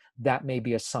electrocardiogram, that may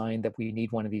be a sign that we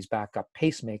need one of these backup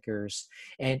pacemakers.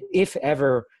 And if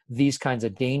ever these kinds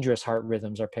of dangerous heart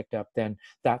rhythms are picked up, then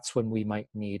that's when we might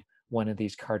need one of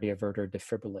these cardioverter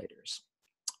defibrillators.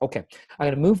 Okay, I'm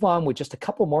going to move on with just a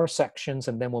couple more sections,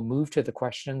 and then we'll move to the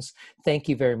questions. Thank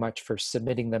you very much for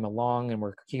submitting them along, and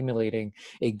we're accumulating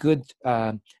a good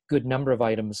number of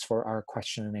items for our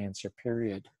question and answer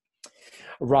period.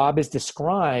 Rob has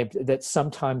described that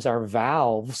sometimes our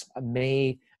valves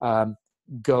may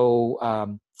go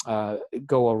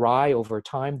awry over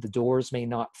time. The doors may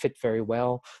not fit very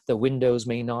well. The windows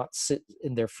may not sit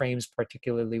in their frames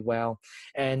particularly well.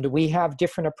 And we have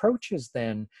different approaches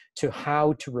then to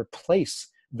how to replace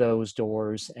those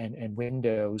doors and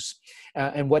windows.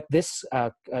 And what this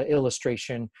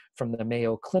illustration from the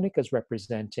Mayo Clinic is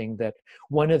representing, that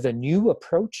one of the new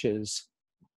approaches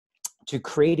to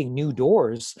creating new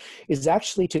doors is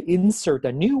actually to insert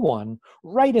a new one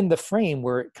right in the frame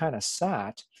where it kind of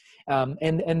sat.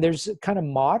 And there's kind of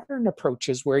modern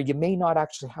approaches where you may not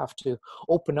actually have to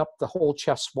open up the whole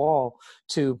chest wall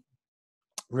to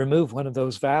remove one of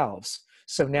those valves.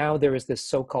 So now there is this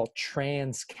so-called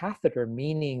transcatheter,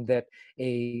 meaning that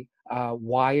a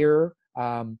wire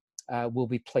will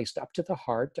be placed up to the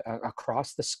heart,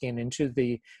 across the skin into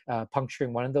the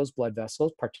puncturing one of those blood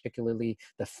vessels, particularly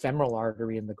the femoral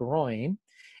artery in the groin.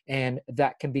 And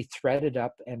that can be threaded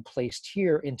up and placed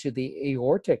here into the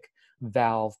aortic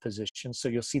valve position. So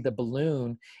you'll see the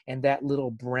balloon, and that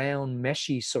little brown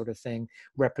meshy sort of thing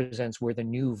represents where the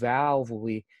new valve will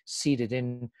be seated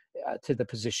in to the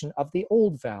position of the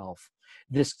old valve.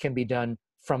 This can be done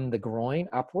from the groin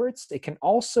upwards. It can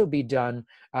also be done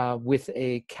with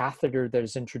a catheter that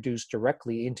is introduced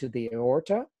directly into the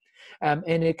aorta.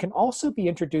 And it can also be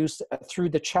introduced through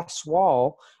the chest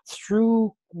wall,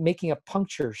 through making a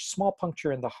puncture, small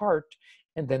puncture in the heart,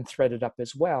 and then threaded up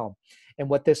as well. And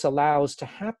what this allows to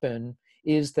happen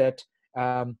is that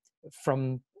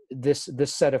from this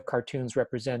set of cartoons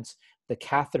represents the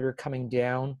catheter coming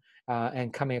down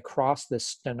and coming across the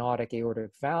stenotic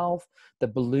aortic valve. The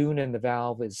balloon in the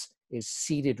valve is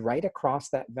seated right across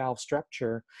that valve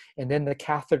structure, and then the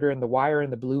catheter and the wire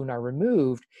and the balloon are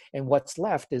removed, and what's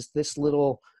left is this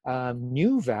little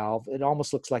new valve. It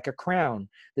almost looks like a crown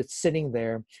that's sitting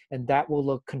there, and that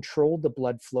will control the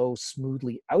blood flow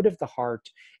smoothly out of the heart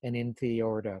and into the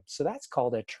aorta. So that's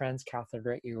called a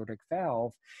transcatheter aortic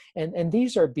valve, and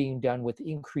these are being done with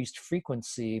increased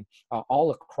frequency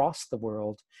all across the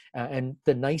world. And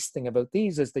the nice thing about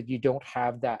these is that you don't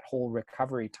have that whole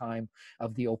recovery time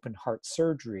of the open heart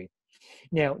surgery.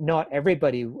 Now, not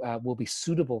everybody will be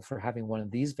suitable for having one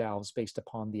of these valves based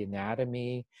upon the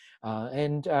anatomy.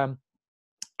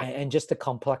 and just the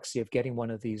complexity of getting one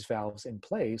of these valves in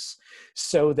place,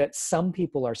 so that some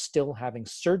people are still having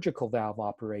surgical valve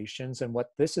operations. And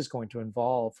what this is going to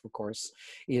involve, of course,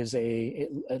 is a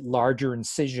larger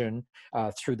incision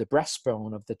through the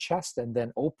breastbone of the chest, and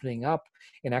then opening up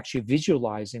and actually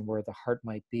visualizing where the heart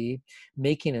might be,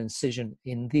 making an incision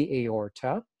in the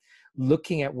aorta,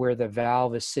 looking at where the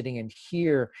valve is sitting. And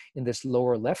here in this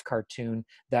lower left cartoon,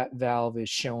 that valve is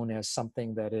shown as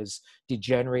something that is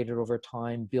degenerated over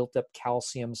time, built up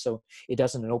calcium, so it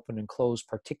doesn't open and close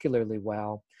particularly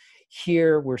well.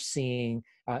 Here we're seeing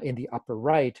in the upper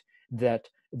right that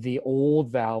the old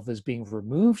valve is being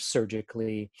removed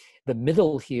surgically. The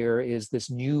middle here is this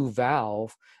new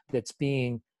valve that's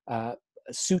being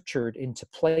sutured into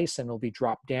place, and will be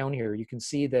dropped down here. You can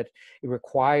see that it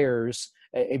requires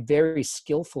a very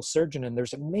skillful surgeon, and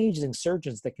there's amazing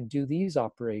surgeons that can do these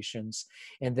operations.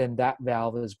 And then that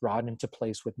valve is brought into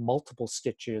place with multiple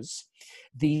stitches.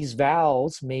 These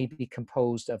valves may be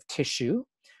composed of tissue,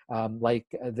 like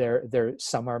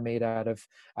some are made out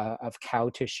of cow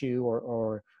tissue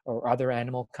or other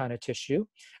animal kind of tissue.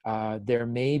 There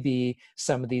may be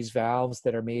some of these valves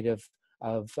that are made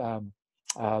of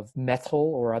metal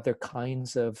or other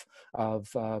kinds of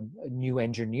new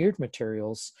engineered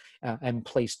materials, and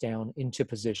placed down into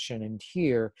position. And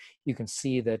here you can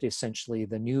see that essentially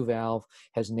the new valve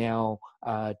has now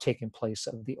taken place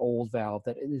of the old valve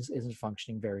that isn't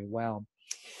functioning very well.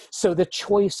 So the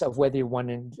choice of whether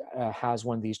one has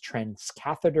one of these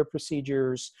transcatheter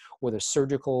procedures or the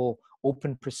surgical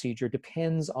open procedure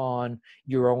depends on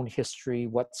your own history,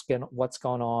 what's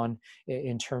gone on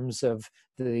in terms of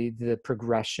the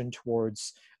progression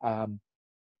towards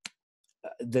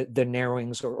the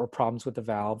narrowings or problems with the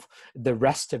valve, the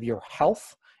rest of your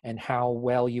health, and how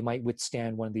well you might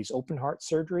withstand one of these open heart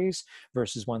surgeries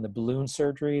versus one of the balloon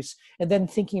surgeries, and then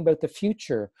thinking about the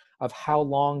future of how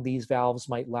long these valves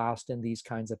might last in these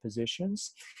kinds of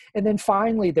positions. And then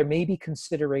finally, there may be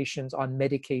considerations on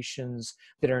medications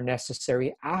that are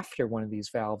necessary after one of these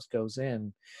valves goes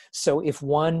in. So if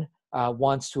one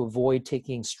wants to avoid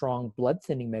taking strong blood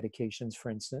thinning medications, for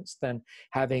instance, then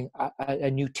having a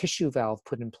new tissue valve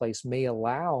put in place may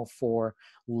allow for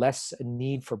less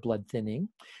need for blood thinning.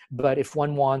 But if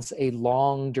one wants a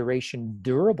long duration,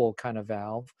 durable kind of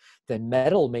valve, then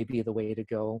metal may be the way to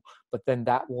go, but then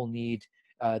that will need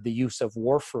the use of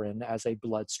warfarin as a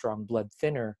strong blood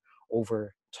thinner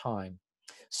over time.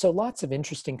 So lots of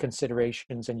interesting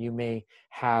considerations, and you may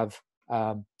have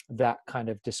that kind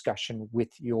of discussion with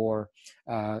your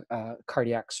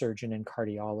cardiac surgeon and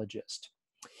cardiologist.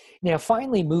 Now,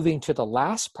 finally, moving to the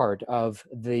last part of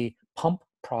the pump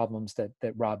problems that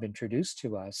Rob introduced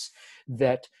to us,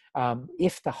 that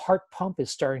if the heart pump is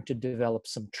starting to develop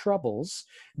some troubles,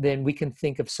 then we can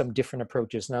think of some different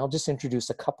approaches. And I'll just introduce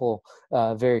a couple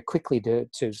very quickly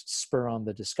to spur on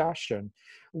the discussion.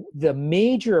 The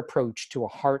major approach to a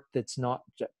heart that's not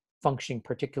functioning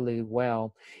particularly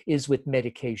well is with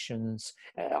medications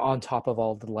on top of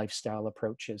all the lifestyle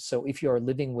approaches. So if you are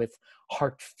living with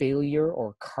heart failure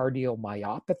or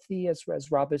cardiomyopathy,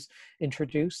 as Rob has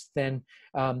introduced, then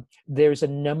there's a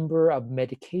number of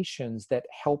medications that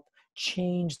help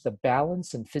change the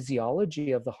balance and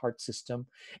physiology of the heart system,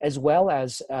 as well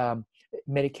as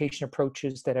medication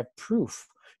approaches that have proof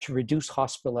to reduce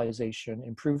hospitalization,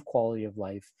 improve quality of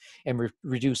life, and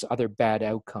reduce other bad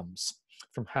outcomes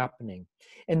from happening.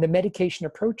 And the medication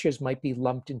approaches might be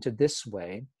lumped into this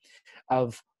way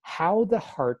of how the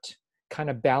heart kind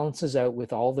of balances out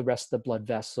with all the rest of the blood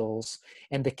vessels,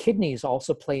 and the kidneys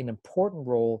also play an important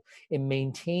role in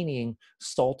maintaining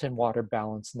salt and water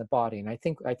balance in the body. And I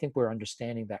think we're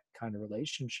understanding that kind of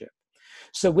relationship.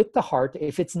 So with the heart,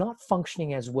 if it's not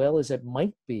functioning as well as it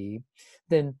might be,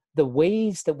 then the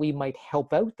ways that we might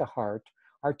help out the heart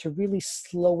are to really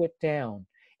slow it down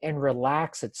and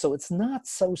relax it so it's not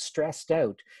so stressed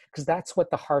out, because that's what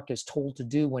the heart is told to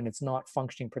do when it's not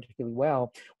functioning particularly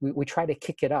well. We try to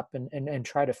kick it up and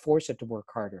try to force it to work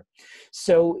harder.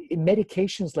 So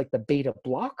medications like the beta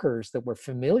blockers that we're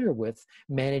familiar with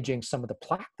managing some of the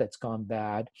plaque that's gone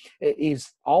bad is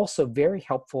also very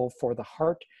helpful for the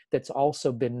heart that's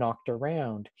also been knocked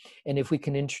around. And if we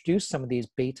can introduce some of these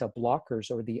beta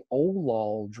blockers or the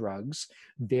OLOL drugs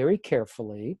very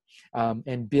carefully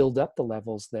and build up the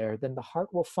levels there, then the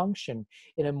heart will function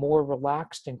in a more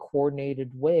relaxed and coordinated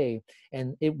way,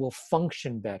 and it will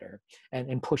function better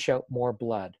and push out more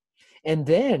blood. And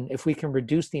then if we can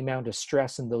reduce the amount of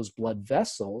stress in those blood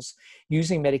vessels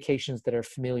using medications that are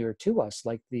familiar to us,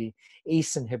 like the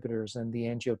ACE inhibitors and the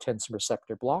angiotensin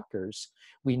receptor blockers,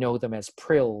 we know them as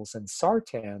prils and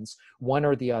sartans, one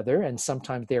or the other, and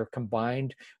sometimes they are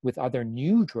combined with other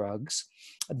new drugs,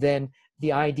 then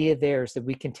the idea there is that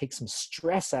we can take some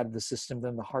stress out of the system,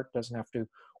 then the heart doesn't have to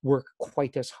work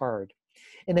quite as hard.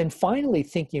 And then finally,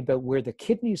 thinking about where the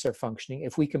kidneys are functioning,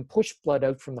 if we can push blood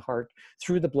out from the heart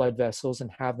through the blood vessels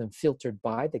and have them filtered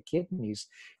by the kidneys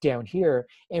down here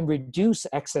and reduce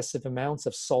excessive amounts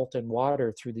of salt and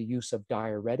water through the use of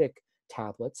diuretic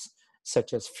tablets,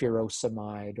 such as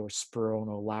furosemide or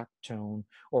spironolactone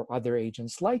or other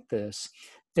agents like this,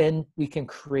 then we can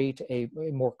create a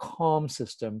more calm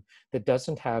system that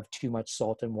doesn't have too much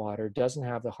salt and water, doesn't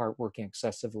have the heart working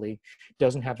excessively,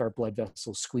 doesn't have our blood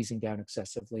vessels squeezing down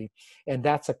excessively. And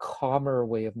that's a calmer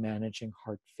way of managing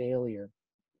heart failure.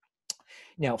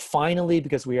 Now, finally,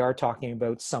 because we are talking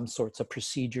about some sorts of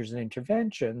procedures and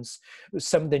interventions,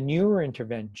 some of the newer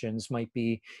interventions might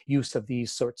be use of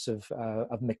these sorts of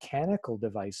mechanical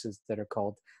devices that are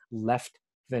called left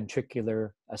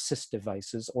ventricular assist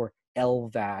devices, or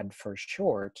LVAD for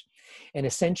short. And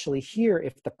essentially here,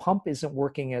 if the pump isn't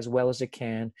working as well as it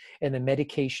can, and the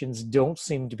medications don't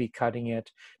seem to be cutting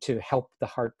it to help the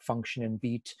heart function and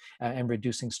beat and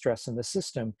reducing stress in the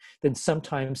system, then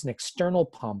sometimes an external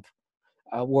pump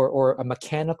or a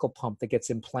mechanical pump that gets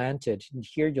implanted. And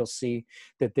here you'll see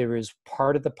that there is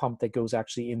part of the pump that goes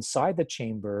actually inside the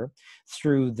chamber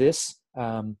through this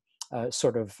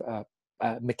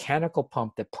mechanical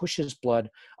pump that pushes blood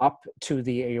up to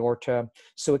the aorta.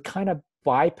 So it kind of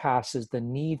bypasses the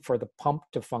need for the pump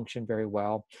to function very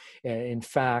well. In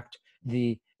fact,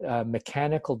 the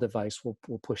mechanical device will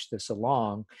push this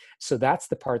along. So that's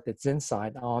the part that's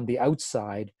inside. On the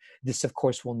outside, this of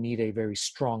course will need a very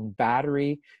strong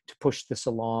battery to push this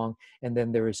along. And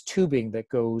then there is tubing that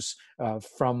goes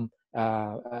from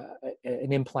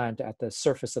an implant at the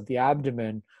surface of the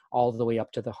abdomen all the way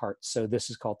up to the heart. So this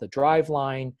is called the drive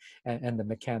line, and the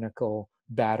mechanical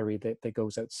battery that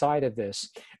goes outside of this.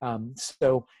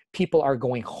 So people are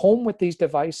going home with these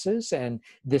devices, and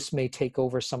this may take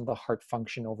over some of the heart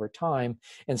function over time.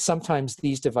 And sometimes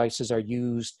these devices are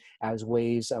used as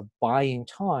ways of buying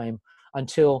time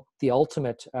until the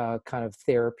ultimate kind of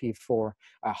therapy for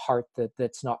a heart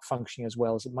that's not functioning as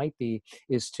well as it might be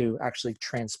is to actually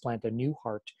transplant a new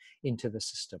heart into the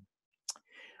system.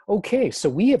 Okay, so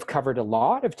we have covered a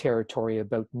lot of territory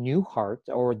about new heart,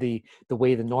 or the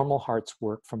way the normal hearts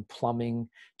work, from plumbing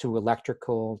to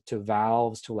electrical to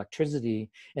valves to electricity,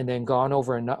 and then gone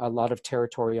over a lot of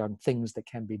territory on things that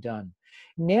can be done.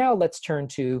 Now let's turn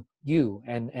to you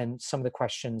and some of the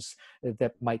questions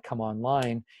that might come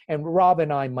online. And Rob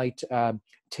and I might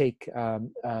take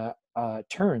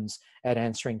turns at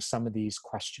answering some of these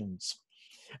questions.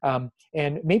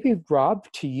 And maybe, Rob,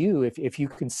 to you, if you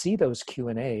can see those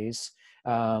Q&As,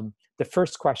 the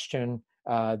first question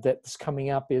that's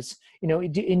coming up is,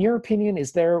 in your opinion,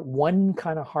 is there one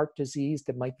kind of heart disease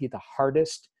that might be the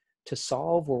hardest to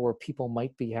solve, or where people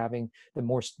might be having the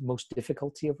most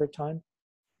difficulty over time?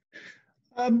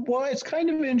 Well, it's kind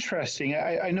of interesting.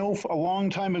 I know a long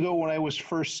time ago when I was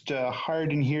first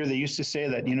hired in here, they used to say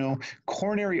that,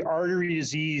 coronary artery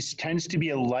disease tends to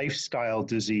be a lifestyle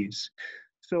disease.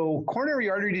 So coronary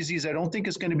artery disease, I don't think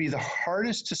is going to be the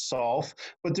hardest to solve,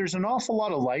 but there's an awful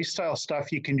lot of lifestyle stuff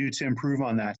you can do to improve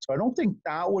on that. So I don't think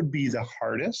that would be the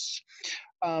hardest.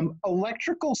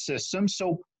 Electrical system,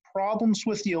 so problems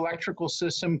with the electrical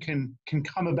system can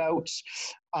come about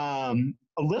a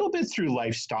little bit through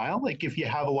lifestyle. Like if you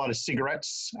have a lot of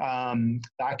cigarettes,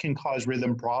 that can cause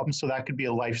rhythm problems. So that could be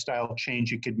a lifestyle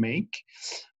change you could make.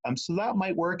 So that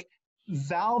might work.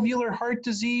 Valvular heart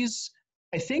disease,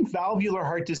 I think valvular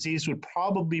heart disease would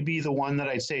probably be the one that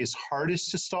I'd say is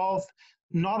hardest to solve.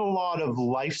 Not a lot of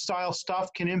lifestyle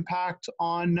stuff can impact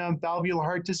on valvular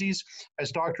heart disease.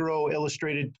 As Dr. O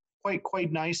illustrated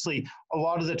quite nicely, a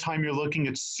lot of the time you're looking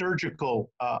at surgical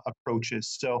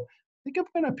approaches. So I think I'm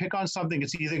going to pick on something.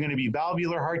 It's either going to be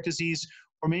valvular heart disease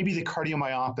or maybe the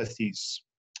cardiomyopathies.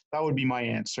 That would be my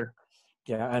answer.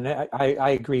 Yeah, and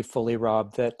I agree fully,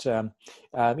 Rob, that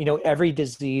every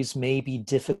disease may be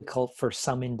difficult for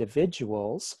some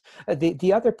individuals.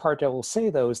 The other part I will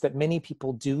say, though, is that many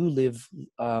people do live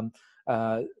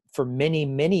for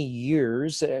many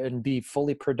years and be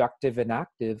fully productive and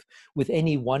active with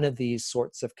any one of these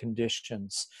sorts of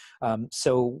conditions.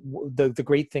 So the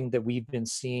great thing that we've been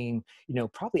seeing,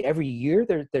 probably every year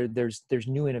there's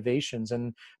new innovations,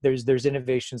 and there's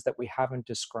innovations that we haven't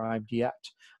described yet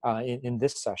in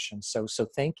this session. So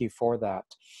thank you for that.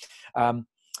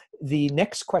 The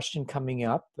next question coming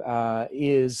up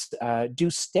is, do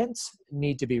stents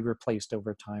need to be replaced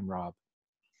over time, Rob?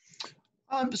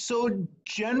 So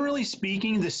generally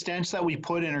speaking, the stents that we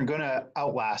put in are going to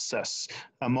outlast us.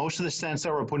 Most of the stents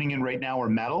that we're putting in right now are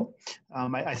metal.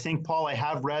 I think, Paul, I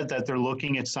have read that they're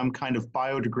looking at some kind of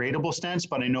biodegradable stents,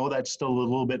 but I know that's still a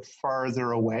little bit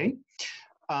farther away.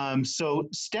 So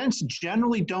stents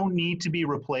generally don't need to be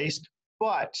replaced,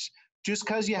 but just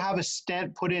because you have a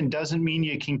stent put in doesn't mean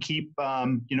you can keep,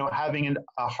 having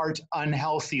a heart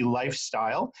unhealthy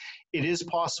lifestyle. It is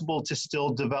possible to still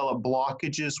develop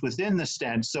blockages within the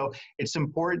stent. So it's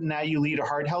important that you lead a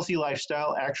heart healthy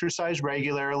lifestyle, exercise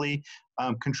regularly,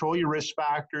 control your risk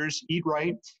factors, eat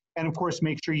right, and of course,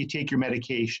 make sure you take your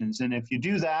medications. And if you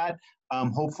do that,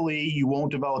 hopefully you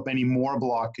won't develop any more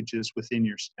blockages within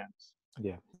your stents.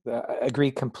 Yeah, I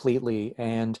agree completely.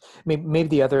 And maybe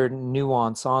the other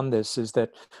nuance on this is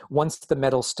that once the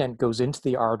metal stent goes into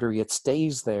the artery, it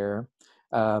stays there.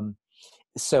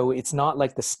 So it's not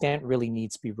like the stent really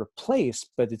needs to be replaced,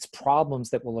 but it's problems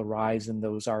that will arise in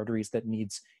those arteries that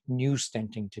needs new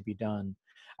stenting to be done.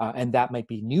 And that might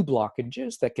be new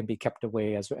blockages that can be kept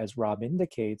away, as Rob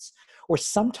indicates, or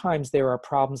sometimes there are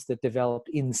problems that develop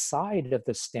inside of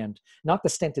the stent, not the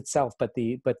stent itself, but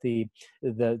the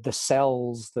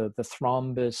cells, the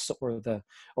thrombus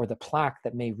or the plaque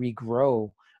that may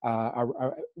regrow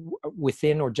are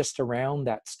within or just around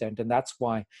that stent, and that's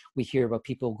why we hear about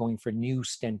people going for new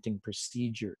stenting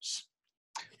procedures.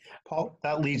 Paul,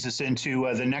 that leads us into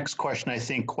the next question, I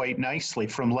think, quite nicely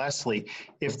from Leslie.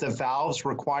 If the valves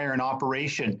require an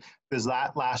operation, does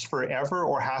that last forever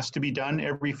or has to be done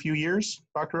every few years,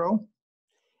 Dr. O?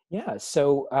 Yeah,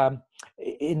 so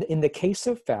in the case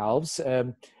of valves,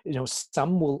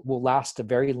 some will last a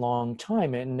very long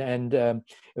time, and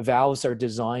valves are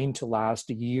designed to last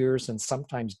years and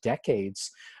sometimes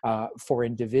decades for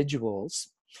individuals.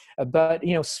 But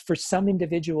for some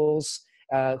individuals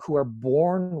who are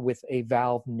born with a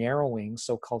valve narrowing,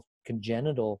 so-called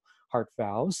congenital heart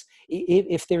valves,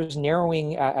 if there's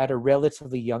narrowing at a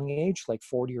relatively young age, like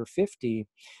 40 or 50,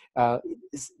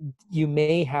 you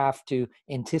may have to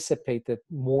anticipate that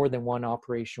more than one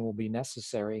operation will be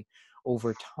necessary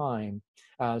over time,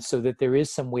 so that there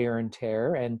is some wear and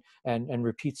tear, and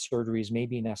repeat surgeries may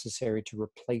be necessary to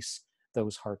replace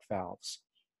those heart valves.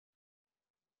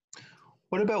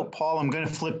 What about, Paul, I'm going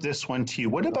to flip this one to you.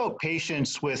 What about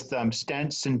patients with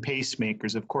stents and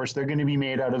pacemakers? Of course, they're going to be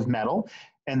made out of metal.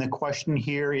 And the question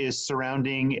here is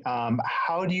surrounding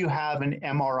how do you have an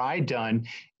MRI done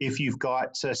if you've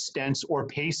got stents or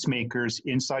pacemakers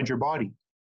inside your body?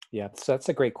 Yeah, so that's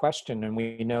a great question. And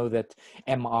we know that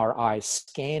MRI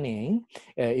scanning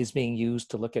is being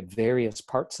used to look at various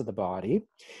parts of the body.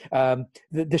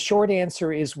 The short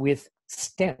answer is with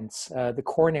stents, the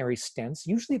coronary stents,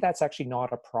 usually that's actually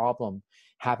not a problem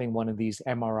having one of these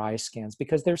MRI scans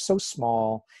because they're so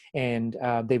small and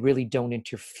they really don't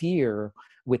interfere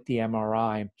with the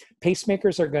MRI.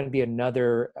 Pacemakers are going to be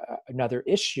another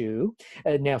issue.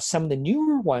 Now, some of the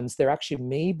newer ones, there actually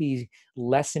may be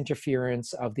less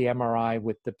interference of the MRI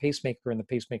with the pacemaker and the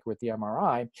pacemaker with the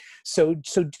MRI. So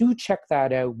do check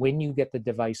that out when you get the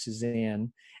devices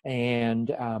in,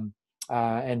 and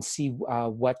see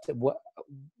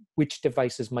which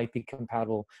devices might be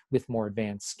compatible with more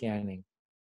advanced scanning.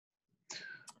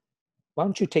 Why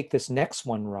don't you take this next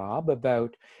one, Rob,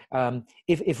 about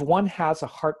if one has a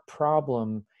heart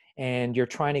problem and you're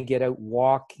trying to get out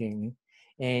walking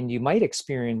and you might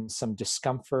experience some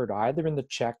discomfort either in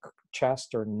the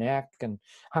chest or neck, and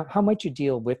how might you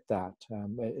deal with that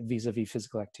vis-a-vis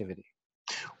physical activity?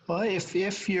 Well,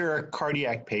 if you're a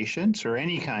cardiac patient or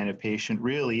any kind of patient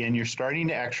really, and you're starting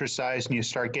to exercise and you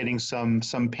start getting some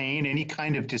pain, any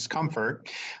kind of discomfort,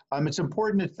 it's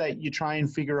important that you try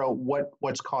and figure out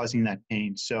what's causing that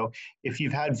pain. So if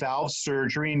you've had valve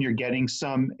surgery and you're getting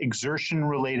some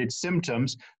exertion-related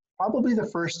symptoms, probably the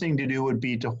first thing to do would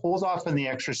be to hold off on the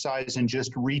exercise and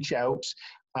just reach out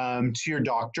to your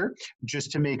doctor,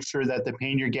 just to make sure that the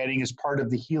pain you're getting is part of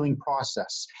the healing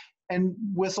process. And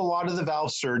with a lot of the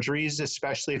valve surgeries,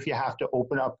 especially if you have to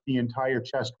open up the entire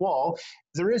chest wall,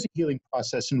 there is a healing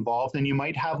process involved, and you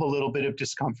might have a little bit of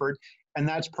discomfort, and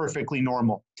that's perfectly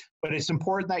normal. But it's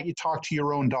important that you talk to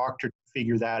your own doctor to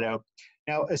figure that out.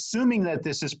 Now, assuming that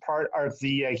this is part of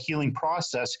the healing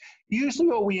process, usually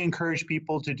what we encourage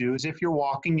people to do is if you're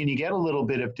walking and you get a little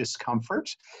bit of discomfort,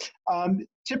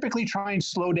 typically try and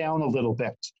slow down a little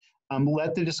bit.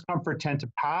 Let the discomfort tend to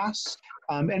pass.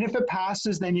 And if it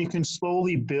passes, then you can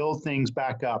slowly build things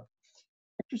back up.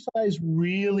 Exercise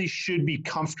really should be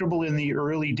comfortable in the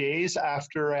early days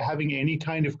after having any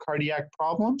kind of cardiac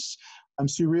problems.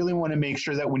 So you really want to make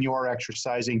sure that when you are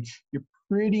exercising, you're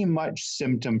pretty much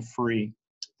symptom-free.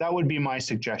 That would be my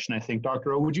suggestion, I think.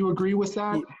 Dr. O, would you agree with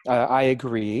that? I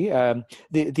agree.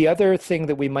 The other thing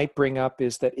that we might bring up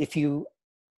is that if you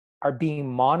are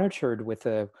being monitored with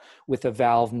a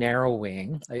valve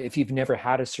narrowing, if you've never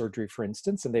had a surgery, for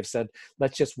instance, and they've said,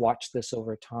 let's just watch this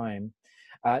over time,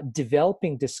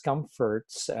 developing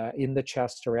discomforts in the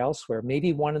chest or elsewhere,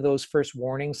 maybe one of those first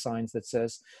warning signs that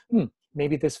says,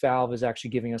 maybe this valve is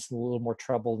actually giving us a little more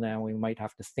trouble now. We might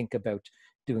have to think about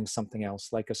doing something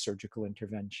else like a surgical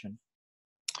intervention.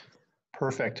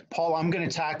 Perfect. Paul, I'm going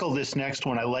to tackle this next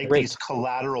one. I like these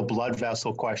collateral blood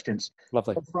vessel questions.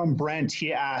 Lovely. From Brent,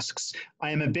 he asks,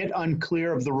 I am a bit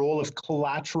unclear of the role of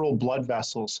collateral blood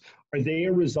vessels. Are they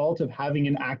a result of having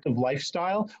an active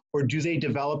lifestyle, or do they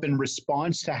develop in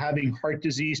response to having heart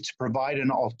disease to provide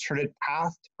an alternate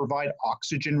path to provide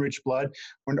oxygen-rich blood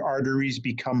when arteries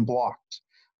become blocked?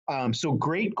 So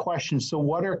great question. So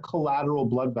what are collateral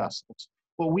blood vessels?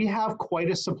 Well, we have quite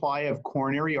a supply of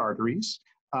coronary arteries.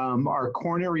 Our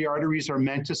coronary arteries are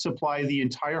meant to supply the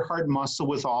entire heart muscle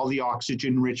with all the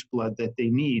oxygen-rich blood that they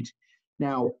need.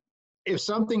 Now, if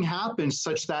something happens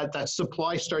such that that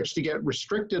supply starts to get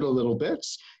restricted a little bit,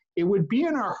 it would be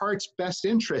in our heart's best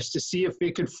interest to see if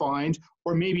it could find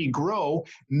or maybe grow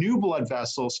new blood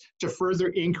vessels to further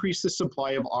increase the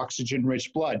supply of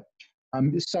oxygen-rich blood.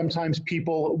 Sometimes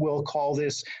people will call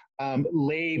this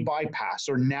lay bypass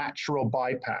or natural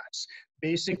bypass.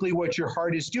 Basically, what your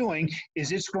heart is doing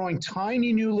is it's growing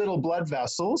tiny new little blood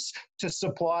vessels to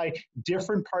supply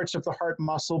different parts of the heart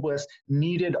muscle with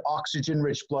needed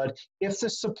oxygen-rich blood if the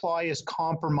supply is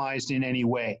compromised in any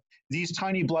way. These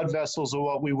tiny blood vessels are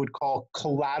what we would call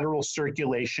collateral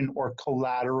circulation or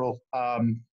collateral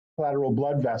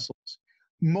blood vessels.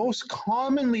 Most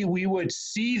commonly, we would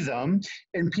see them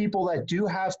in people that do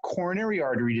have coronary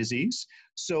artery disease.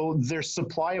 So their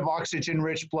supply of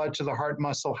oxygen-rich blood to the heart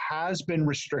muscle has been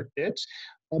restricted,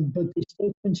 but they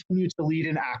still continue to lead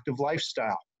an active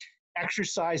lifestyle.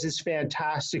 Exercise is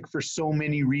fantastic for so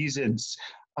many reasons.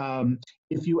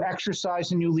 If you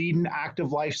exercise and you lead an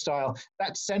active lifestyle,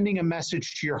 that's sending a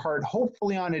message to your heart,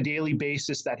 hopefully on a daily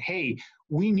basis, that, hey,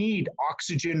 we need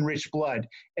oxygen-rich blood.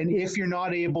 And if you're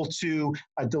not able to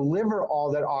deliver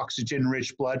all that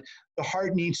oxygen-rich blood, the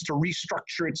heart needs to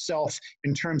restructure itself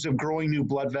in terms of growing new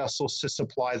blood vessels to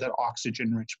supply that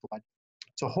oxygen-rich blood.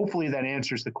 So hopefully that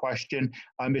answers the question.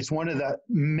 It's one of the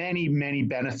many, many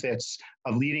benefits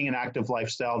of leading an active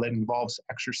lifestyle that involves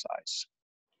exercise.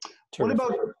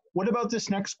 What about this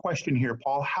next question here,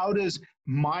 Paul? How does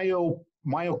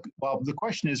the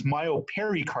question is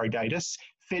myopericarditis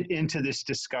fit into this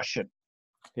discussion?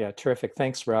 Yeah, terrific.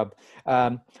 Thanks, Rob.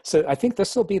 So I think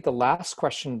this will be the last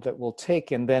question that we'll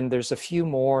take, and then there's a few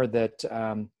more that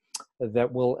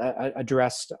that we'll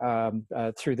address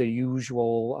through the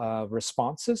usual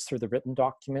responses, through the written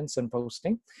documents and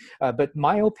posting. But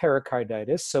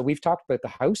myopericarditis, so we've talked about the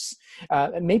house.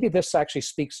 And maybe this actually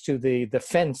speaks to the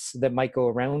fence that might go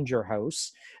around your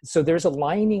house. So there's a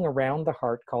lining around the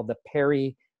heart called the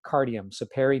pericardium. So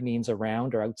peri means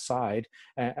around or outside,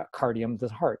 cardium, the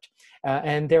heart.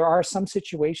 And there are some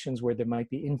situations where there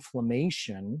might be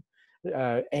inflammation,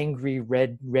 angry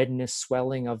redness,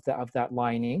 swelling of that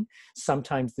lining.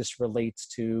 Sometimes this relates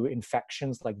to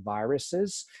infections like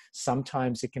viruses.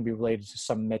 Sometimes it can be related to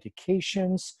some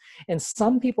medications. And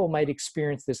some people might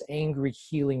experience this angry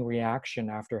healing reaction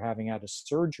after having had a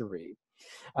surgery.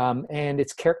 And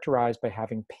it's characterized by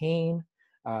having pain,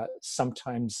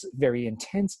 sometimes very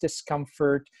intense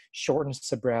discomfort,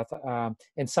 shortness of breath,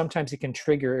 and sometimes it can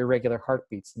trigger irregular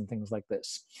heartbeats and things like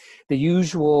this. The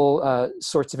usual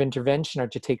sorts of intervention are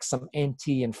to take some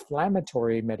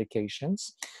anti-inflammatory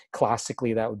medications.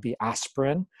 Classically, that would be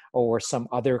aspirin or some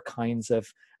other kinds of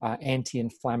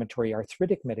anti-inflammatory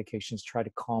arthritic medications to try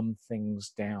to calm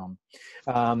things down.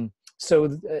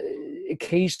 So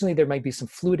occasionally there might be some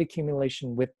fluid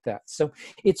accumulation with that. So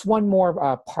it's one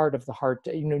more part of the heart,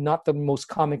 not the most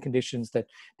common conditions that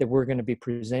we're going to be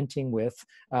presenting with,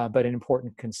 but an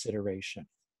important consideration.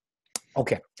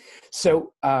 Okay,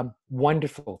 so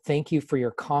wonderful. Thank you for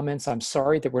your comments. I'm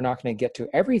sorry that we're not going to get to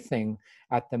everything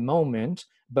at the moment,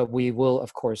 but we will,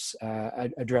 of course,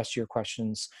 address your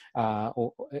questions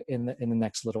in the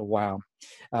next little while.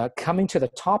 Coming to the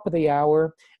top of the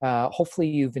hour, hopefully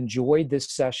you've enjoyed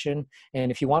this session.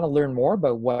 And if you want to learn more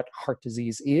about what heart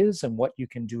disease is and what you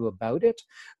can do about it,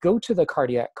 go to the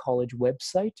Cardiac College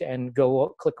website and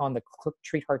click on the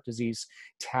Treat Heart Disease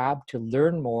tab to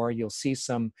learn more. You'll see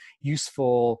some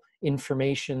useful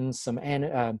information, some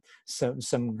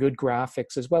good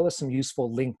graphics, as well as some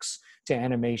useful links to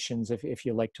animations if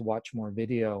you like to watch more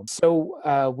video.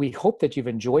 So we hope that you've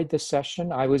enjoyed this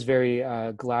session. I was very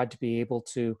glad to be able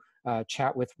to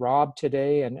chat with Rob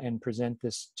today and present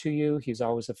this to you. He's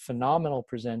always a phenomenal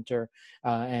presenter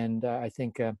and I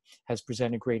think has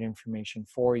presented great information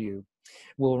for you.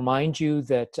 We'll remind you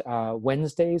that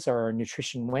Wednesdays are our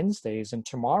Nutrition Wednesdays, and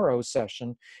tomorrow's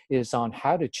session is on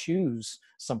how to choose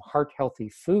some heart-healthy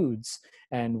foods,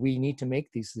 and we need to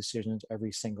make these decisions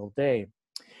every single day.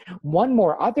 One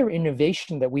more other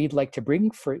innovation that we'd like to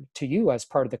bring to you as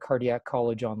part of the Cardiac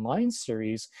College Online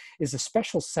series is a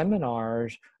special seminar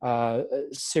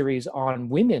series on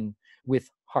women with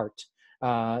heart.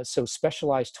 So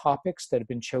specialized topics that have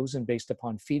been chosen based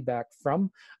upon feedback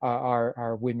from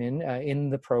our women in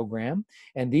the program.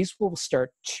 And these will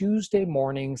start Tuesday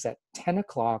mornings at 10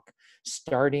 o'clock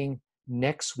starting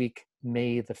next week,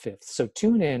 May the 5th. So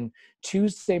tune in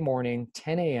Tuesday morning,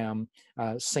 10 a.m.,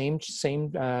 same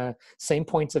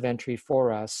points of entry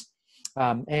for us.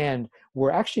 And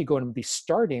we're actually going to be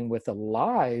starting with a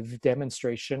live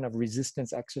demonstration of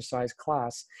resistance exercise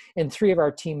class. And 3 of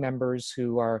our team members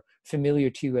who are familiar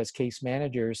to you as case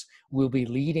managers will be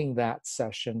leading that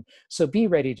session. So be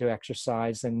ready to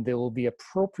exercise, and there will be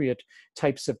appropriate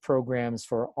types of programs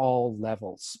for all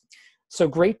levels. So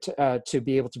great to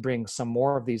be able to bring some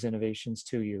more of these innovations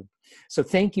to you. So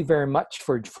thank you very much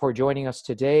for joining us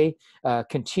today.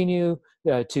 Continue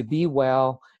to be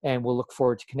well, and we'll look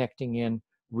forward to connecting in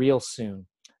real soon.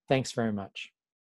 Thanks very much.